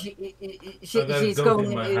 I Yeah, got, she's I got a goat going.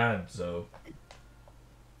 in my hand, so.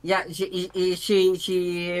 Yeah,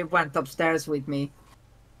 she went upstairs with me.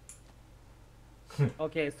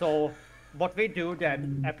 Okay, so what we do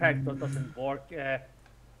then apparently doesn't work.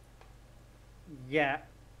 Yeah,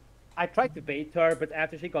 I tried to bait her, but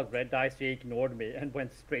after she got red eyes, she ignored me and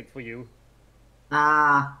went straight for you.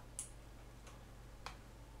 Ah,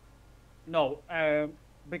 No,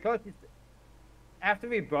 because after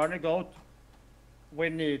we burn a goat, we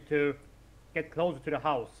need to get closer to the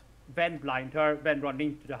house, then blind her, then run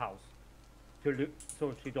into the house,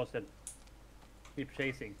 so she doesn't keep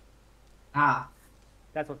chasing. ah.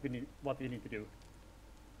 That's what we need. What we need to do.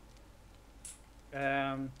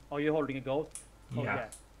 Are you holding a goat? Oh Yeah.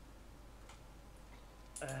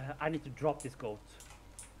 yeah. I need to drop this goat.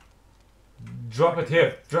 Drop it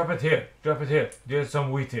here. Drop it here. Drop it here. There's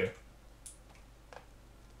some wheat here.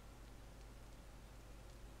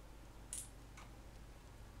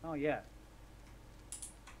 Oh yeah.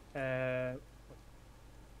 Uh,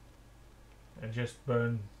 And just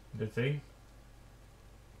burn the thing.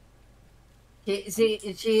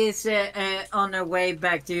 She is on her way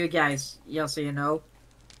back to you guys, just so you know.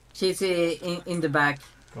 She's in the back.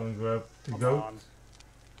 Go and grab the come goat. on.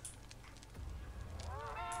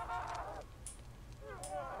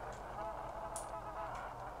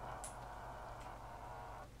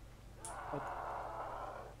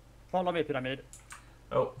 Follow me, pyramid.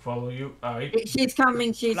 Oh, follow you. Aye. She's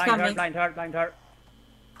coming, she's Blind her, coming. blind her, blind her.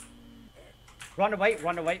 Run away,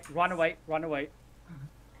 run away, run away, run away.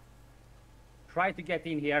 Try to get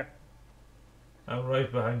in here. I'm right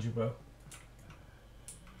behind you, bro.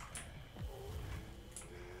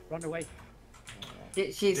 Run away.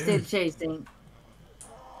 She's still chasing.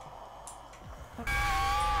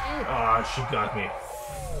 Ah, she got me.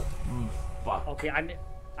 Fuck. Okay,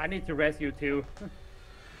 I need to rescue too.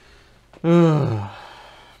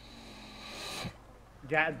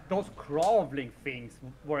 Yeah, those crawling things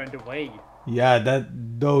were in the way. Yeah,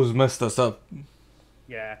 those messed us up.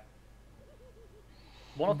 Yeah.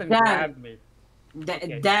 One of them Damn. grabbed me.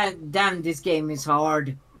 Okay. Damn, this game is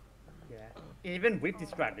hard. Yeah. Even with this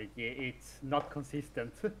strategy, it's not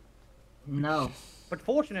consistent. No. But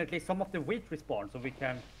fortunately, some of the wheat respawn, so we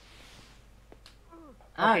can.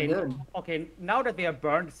 Ah, Okay, good. okay, now that we have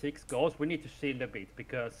burned 6 ghosts, we need to shield a bit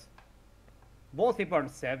because once we burn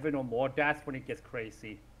 7 or more, that's when it gets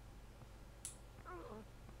crazy.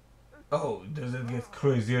 Oh, does it get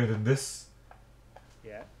crazier than this?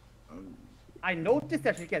 Yeah. I noticed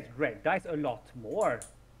that she gets red dice a lot more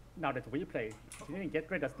now that we play. She didn't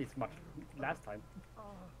get red dice this much last time.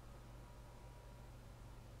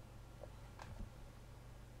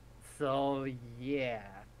 So, yeah.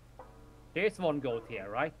 There's one goat here,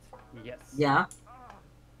 right? Yes. Yeah.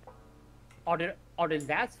 Are the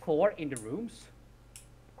last 4 in the rooms?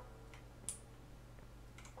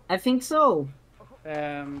 I think so.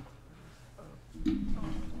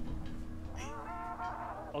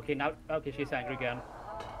 Okay, now, okay, she's angry again.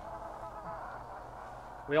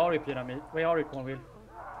 We are in pyramid. We are in Cornwall.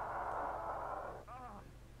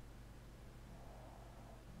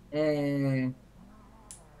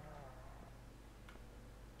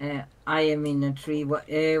 I am in a tree.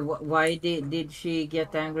 Why did she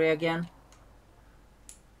get angry again?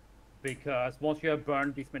 Because once you have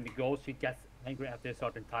burned this many ghosts, she gets angry after a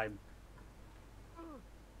certain time.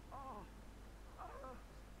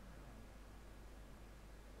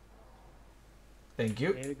 Thank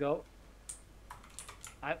you. Here we go.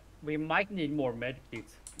 We might need more med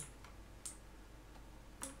kits.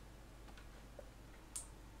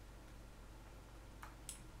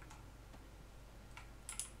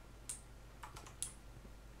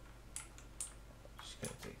 Just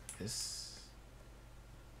gonna take this.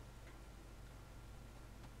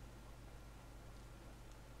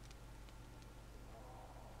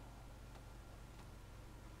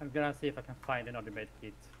 I'm gonna see if I can find another med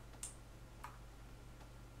kit.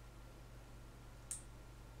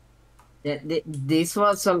 This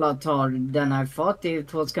was a lot harder than I thought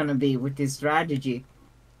it was gonna be with this strategy.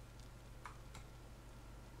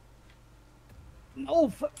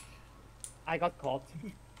 No, I got caught.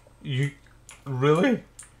 You really?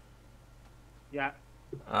 Yeah,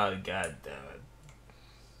 Oh, god damn it.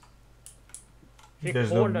 she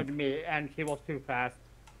There's no- cornered me and she was too fast.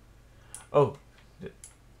 Oh.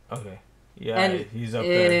 Okay. Yeah, And he's up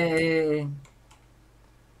there.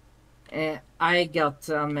 I got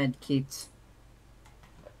a med kit.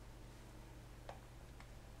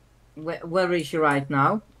 Where is she right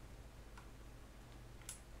now?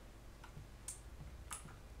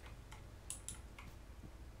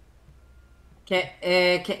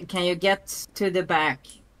 Can you get to the back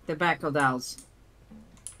of the house?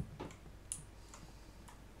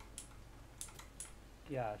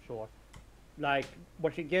 Yeah, sure. Like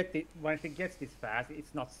when she gets this fast,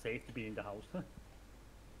 it's not safe to be in the house.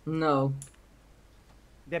 No.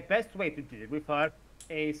 The best way to deal with her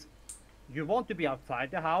is you want to be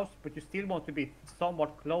outside the house, but you still want to be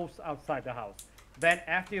somewhat close outside the house. Then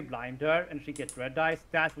after you blind her and she gets red eyes,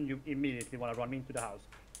 that's when you immediately want to run into the house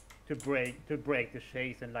to break the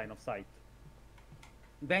chase and line of sight.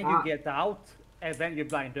 Then you Ah. get out, and then you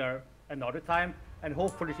blind her another time, and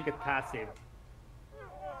hopefully she gets passive.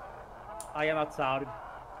 I am outside.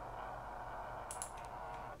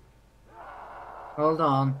 Hold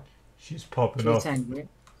on. She's popping She's off. angry.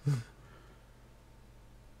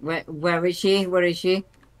 Where is she? Where is she?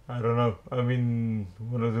 I don't know. I'm in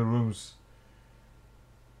one of the rooms.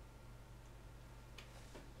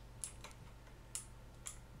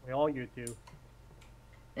 Where are you two?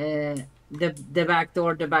 The back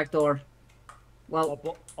door. The back door. Well,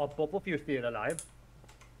 Are both of you still alive?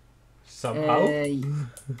 Somehow?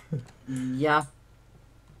 yeah.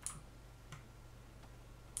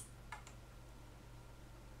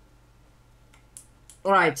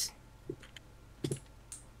 All right.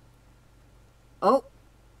 Oh.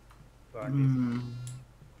 Burn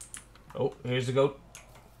Oh, here's the goat.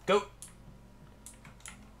 Go!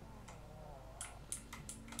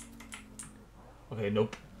 Okay,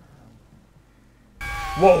 nope.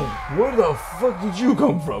 Whoa! Where the fuck did you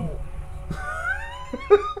come from?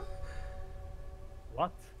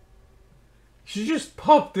 What? She just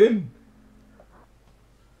popped in.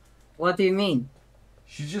 What do you mean?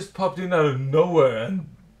 She just popped in out of nowhere and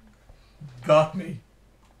got me.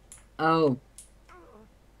 Oh.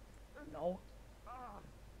 No.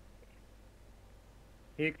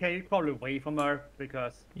 Can you crawl away from her?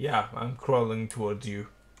 Because Yeah, I'm crawling towards you.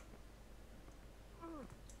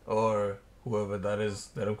 Or whoever that is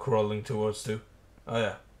that I'm crawling towards too. Oh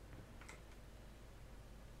yeah.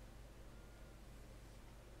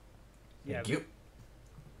 Thank you.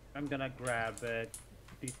 I'm gonna grab this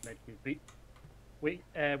medkit.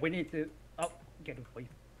 We need to. Oh, get away.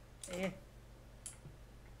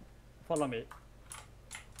 Follow me.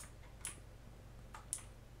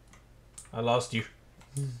 I lost you.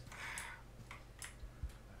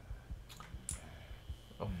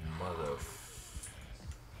 Oh mother.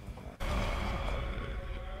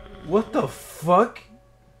 What the fuck?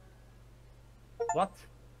 What?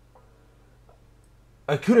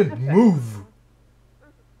 I couldn't move.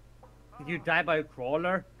 Did you die by a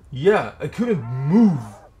crawler? Yeah, I couldn't move.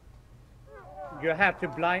 You have to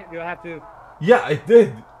blind. You have to. Yeah, I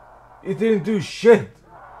did. It didn't do shit.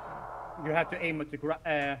 You have to aim it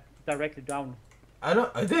to directly down. I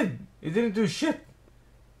know, I did. It didn't do shit.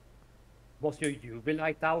 Was your UV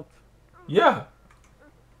light out? Yeah.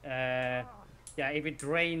 Yeah. If it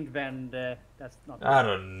drained, then that's not. I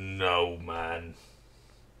don't know, man.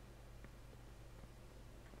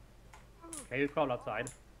 Can you crawl outside?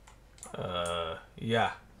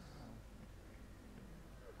 Yeah.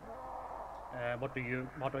 What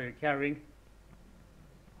are you carrying?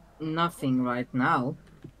 Nothing right now.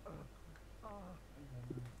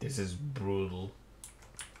 This is brutal.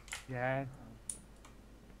 Yeah.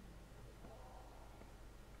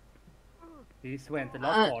 This went a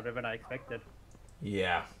lot farther than I expected.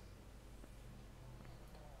 Yeah.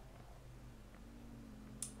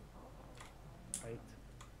 Right.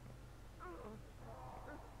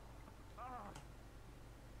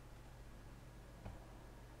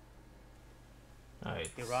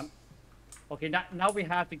 Alright. You run. Okay, now we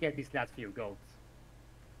have to get these last few goats.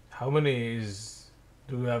 How many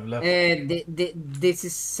do we have left? This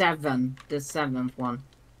is 7. The 7th one.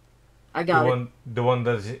 I got it. The one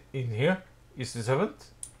that's in here is the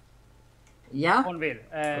 7th? Yeah. One wheel.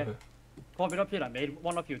 Okay. Come with a pyramid,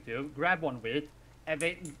 one of you two, grab one wheel, and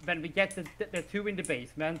when we get the two in the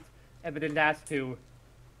basement, and with the last two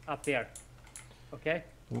up there. Okay?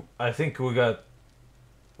 I think we got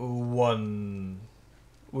one.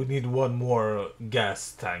 We need one more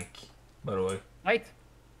gas tank, by the way. Right?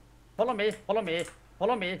 Follow me, follow me,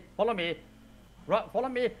 follow me, follow me. Follow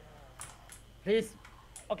me. Please.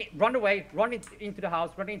 Okay, run away, into the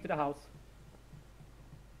house, run into the house.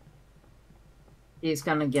 He's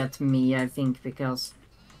gonna get me, I think, because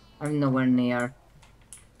I'm nowhere near.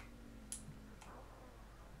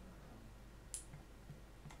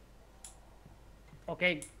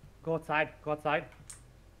 Okay, go outside, go outside.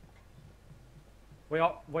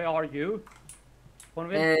 Where are you?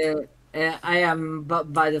 Convin? I am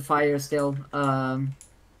by the fire still.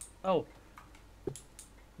 Oh,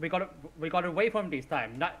 we got away from this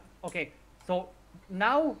time. Not, okay, so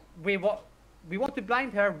now we want to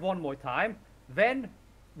blind her one more time. Then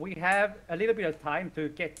we have a little bit of time to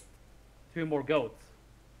get 2 more goats,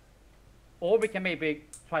 or we can maybe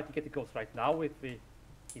try to get the goats right now if we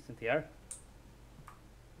isn't here.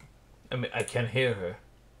 I mean, I can hear her.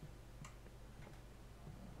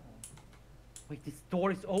 Wait, this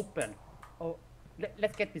door is open. Oh,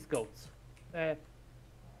 let's get these goats. Get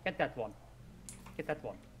that one. get that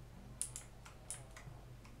one.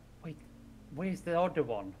 Wait, where's the other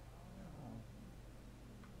one?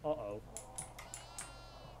 Uh-oh.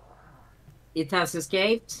 It has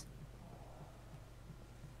escaped.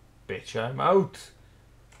 Bitch, I'm out.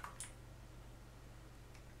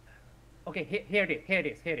 Okay, here it is, here it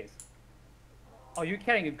is, here it is. Are you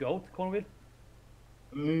carrying a goat, Cornwall?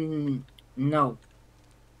 No.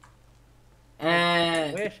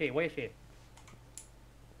 Where is she? Where is she?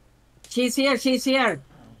 She's here, she's here.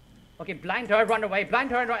 Okay, blind her, run away.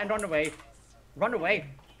 Blind her and run away. Run away.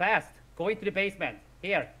 Fast. Go into the basement.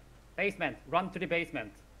 Here. Basement. Run to the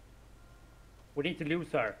basement. We need to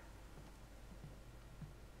lose her.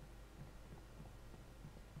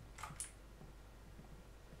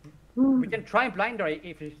 We can try and blind her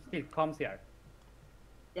if she still comes here.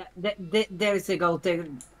 Yeah, there is a goat there.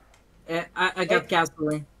 I got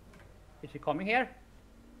gasoline. Is she coming here?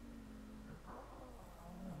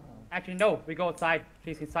 Actually, no. We go outside.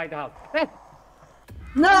 She's inside the house. Eh,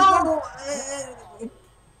 No!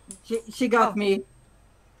 She got Oh. me.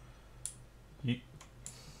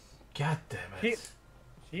 God damn it.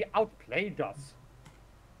 She outplayed us.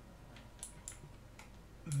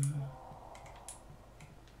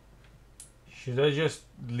 Should I just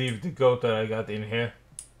leave the goat that I got in here?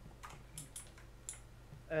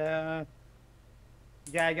 Yeah,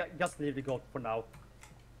 just leave the goat for now.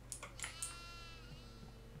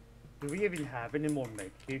 Do we even have any more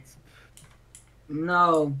medkits?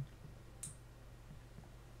 No.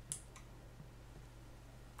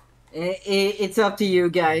 It's up to you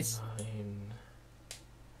guys. Fine.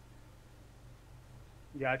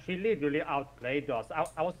 Yeah, she literally outplayed us.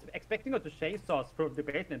 I was expecting her to chase us from the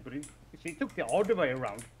basement, but she took the other way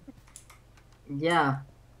around. Yeah.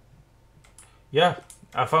 Yeah,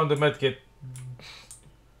 I found the medkit.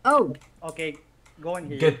 Oh, Okay, go in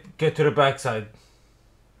here. Get to the backside.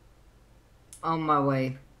 on my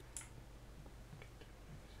way.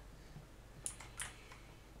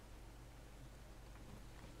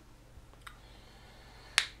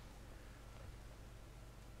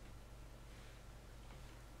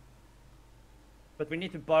 But we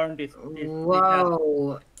need to burn this.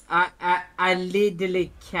 Whoa. I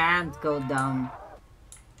literally can't go down.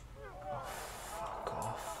 Fuck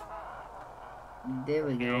off. There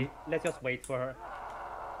we Okay, go. let's just wait for her.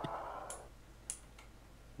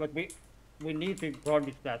 But we need to burn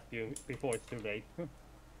this statue before it's too late.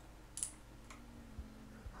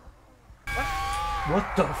 What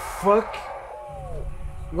the fuck?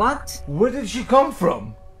 What? Where did she come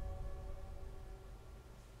from?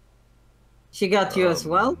 She got you as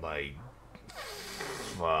well? My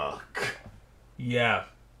fuck. Yeah.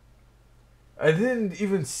 I didn't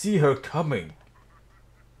even see her coming.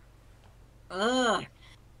 Ugh.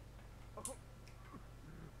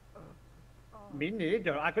 Me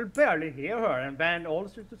neither. I could barely hear her, and then all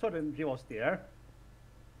of a sudden she was there.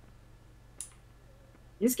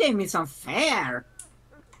 This game is unfair.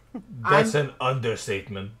 That's an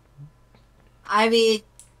understatement. I mean,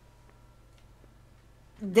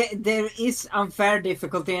 there is unfair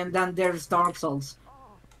difficulty, and then there's Dark Souls,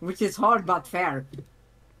 which is hard but fair.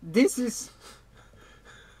 This is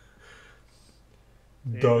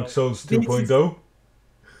Dark Souls This is- 2.0?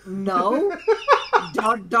 no.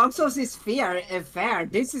 Dark Souls is fair.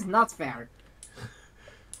 This is not fair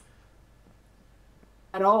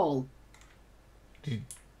at all. Did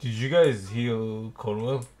you guys heal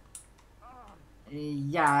Cornwall?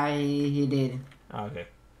 Yeah, he did. Ah, okay.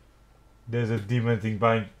 There's a demon thing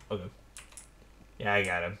behind. Okay. Yeah, I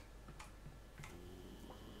got him.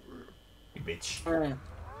 You bitch.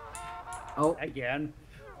 Oh, Again.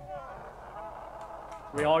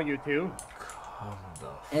 Where are you two? Calm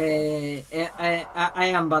the I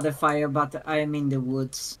am by the fire, but I am in the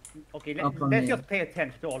woods. Okay, Up on let's there. just pay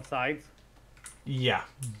attention to all sides. Yeah,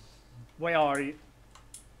 Where are you?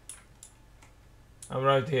 I'm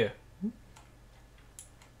right here.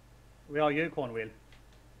 Where are you, Cornwall?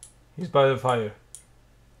 He's by the fire.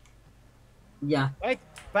 Yeah. Wait!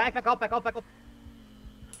 Back up, back up, back up!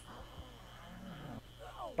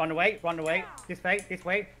 Run away, run away. This way, this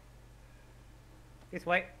way. This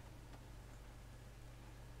way.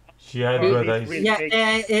 She had Oh, red it's eyes. really-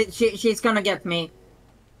 Yeah, she's gonna get me.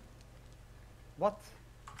 What?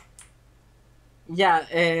 Yeah,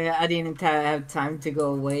 I didn't have time to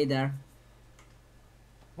go away there.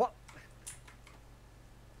 What?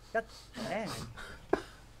 That's bad.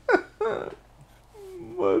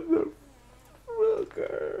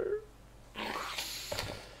 Motherfucker.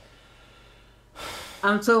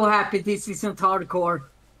 I'm so happy this isn't hardcore.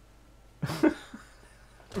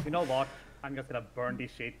 You know what? I'm just gonna burn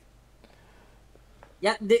this shit.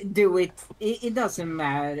 Yeah, do it. It doesn't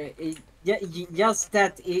matter. Just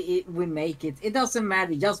that we make it. It doesn't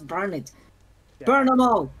matter. Just burn it. Yeah. Burn them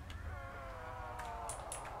all.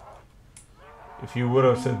 If you would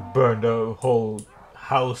have said burn the whole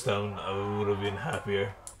house down, I would have been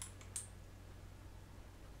happier.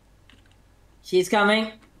 She's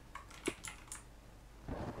coming.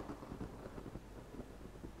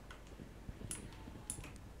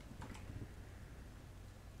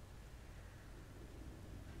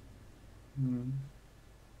 Hmm.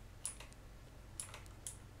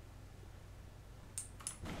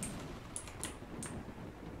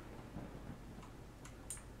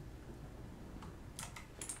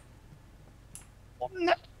 Oh,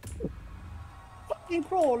 no! Fucking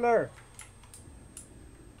crawler!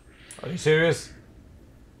 Are you serious?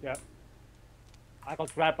 Yeah. I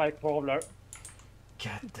got grabbed by a crawler.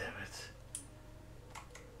 God damn it.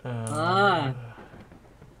 Ah.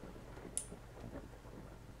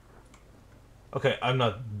 Okay, I'm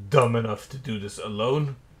not dumb enough to do this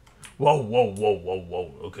alone. Whoa, whoa, whoa, whoa,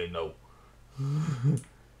 whoa. Okay, no.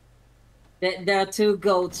 There are 2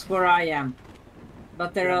 goats where I am,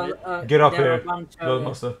 but there are Get up there are a here, bunch little of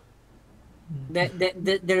master.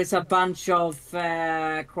 there is a bunch of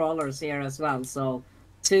crawlers here as well. So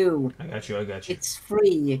 2. I got you, I got you. It's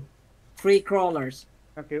 3 crawlers.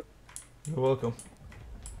 Thank you. You're welcome.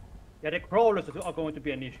 Yeah, the crawlers are going to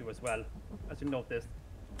be an issue as well, as you noticed.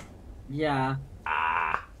 Yeah.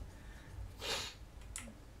 Ah.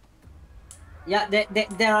 Yeah,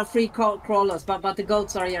 there are 3 crawlers, but the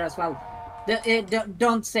goats are here as well.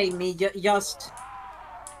 Don't say me, just...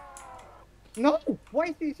 No!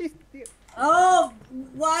 Why is this? Oh,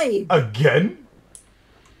 why? Again?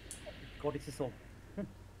 God, this is so.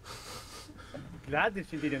 Glad that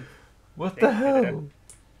she didn't. What Take the it. hell?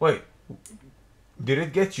 Wait. Did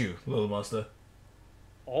it get you, little master?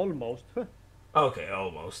 Almost. Okay,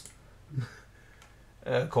 almost.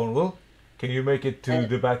 Cornwall, can you make it to Uh,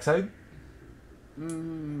 the backside?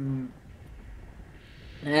 Mm,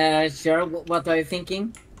 sure, what are you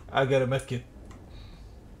thinking? I got a medkit.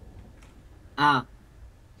 Ah,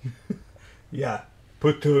 Yeah.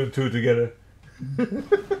 Put 2 and 2 together.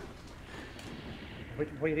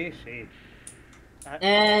 Where is she?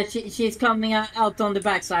 she's coming out on the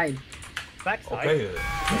backside. Backside? Okay.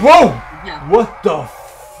 Whoa! Yeah. What the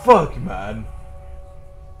fuck, man?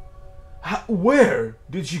 Where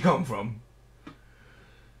did she come from?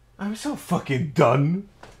 I'm so fucking done.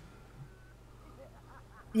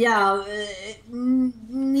 Yeah,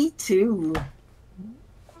 me too.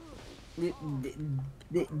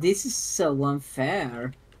 This is so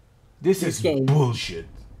unfair. This This is game. bullshit.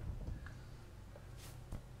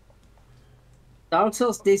 Dark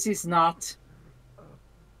Souls, this is not.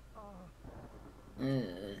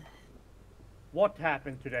 What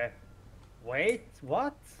happened today? Wait,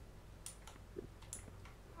 what?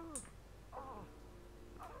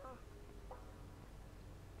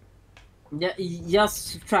 Yeah,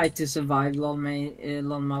 just try to survive,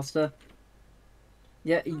 Lone Master.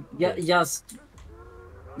 Yeah,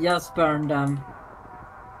 just burn them.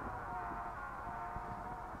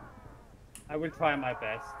 I will try my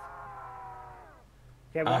best.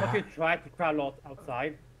 Can one of you try to crawl out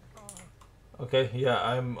outside? Okay, yeah,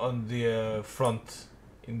 I'm on the front,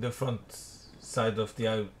 in the front side of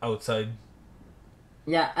the outside.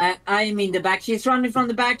 Yeah, I'm in the back. She's running from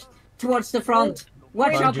the back towards the front.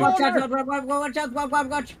 Watch Behind out! you. Watch out! Watch out!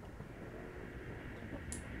 Watch!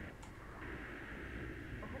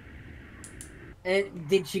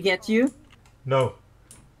 Did she get you? No.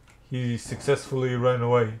 He successfully ran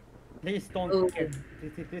away. Please don't Oh.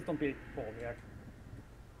 please don't be fall here.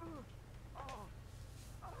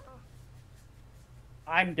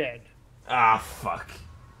 I'm dead. Ah, fuck.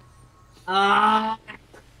 Ah!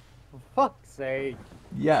 For fuck's sake.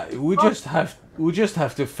 Yeah, we just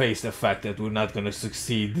have to face the fact that we're not gonna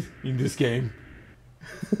succeed in this game.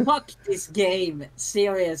 Fuck this game!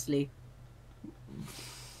 Seriously.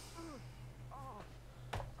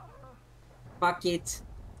 Fuck it.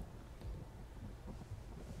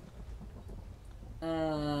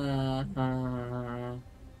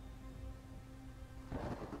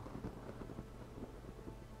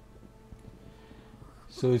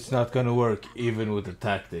 So it's not gonna work even with the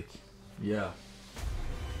tactic. Yeah.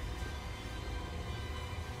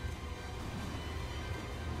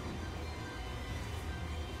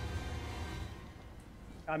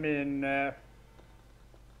 I mean,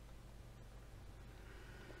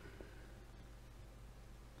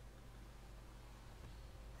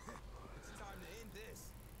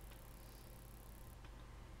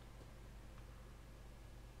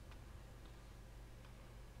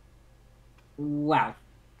 Wow.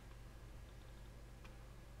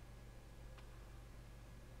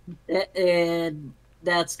 uh,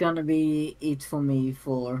 that's gonna be it for me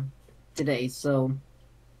for today. So,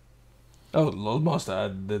 Oh, LOL must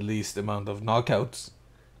had the least amount of knockouts.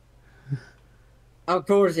 of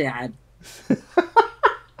course, yeah.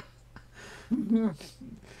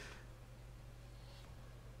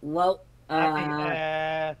 Well, I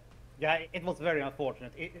think, yeah, it was very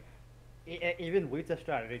unfortunate. Even with the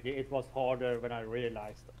strategy, it was harder when I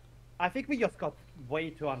realized. I think we just got way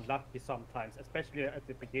too unlucky sometimes, especially at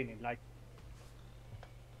the beginning. Like,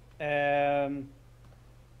 um,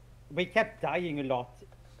 we kept dying a lot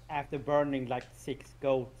after burning like 6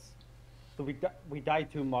 goats, so we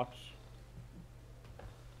died too much.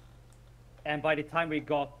 And by the time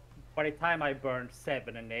I burned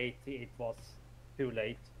 7 and 8, it was too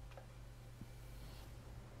late.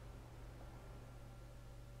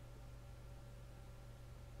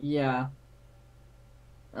 yeah.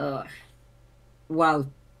 Uh,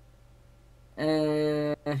 well,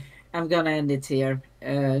 uh, I'm gonna end it here.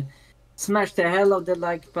 Smash the hell of the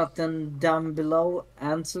like button down below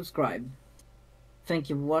and subscribe. Thank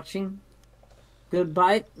you for watching.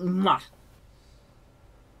 Goodbye. Mwah.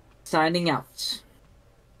 Signing out.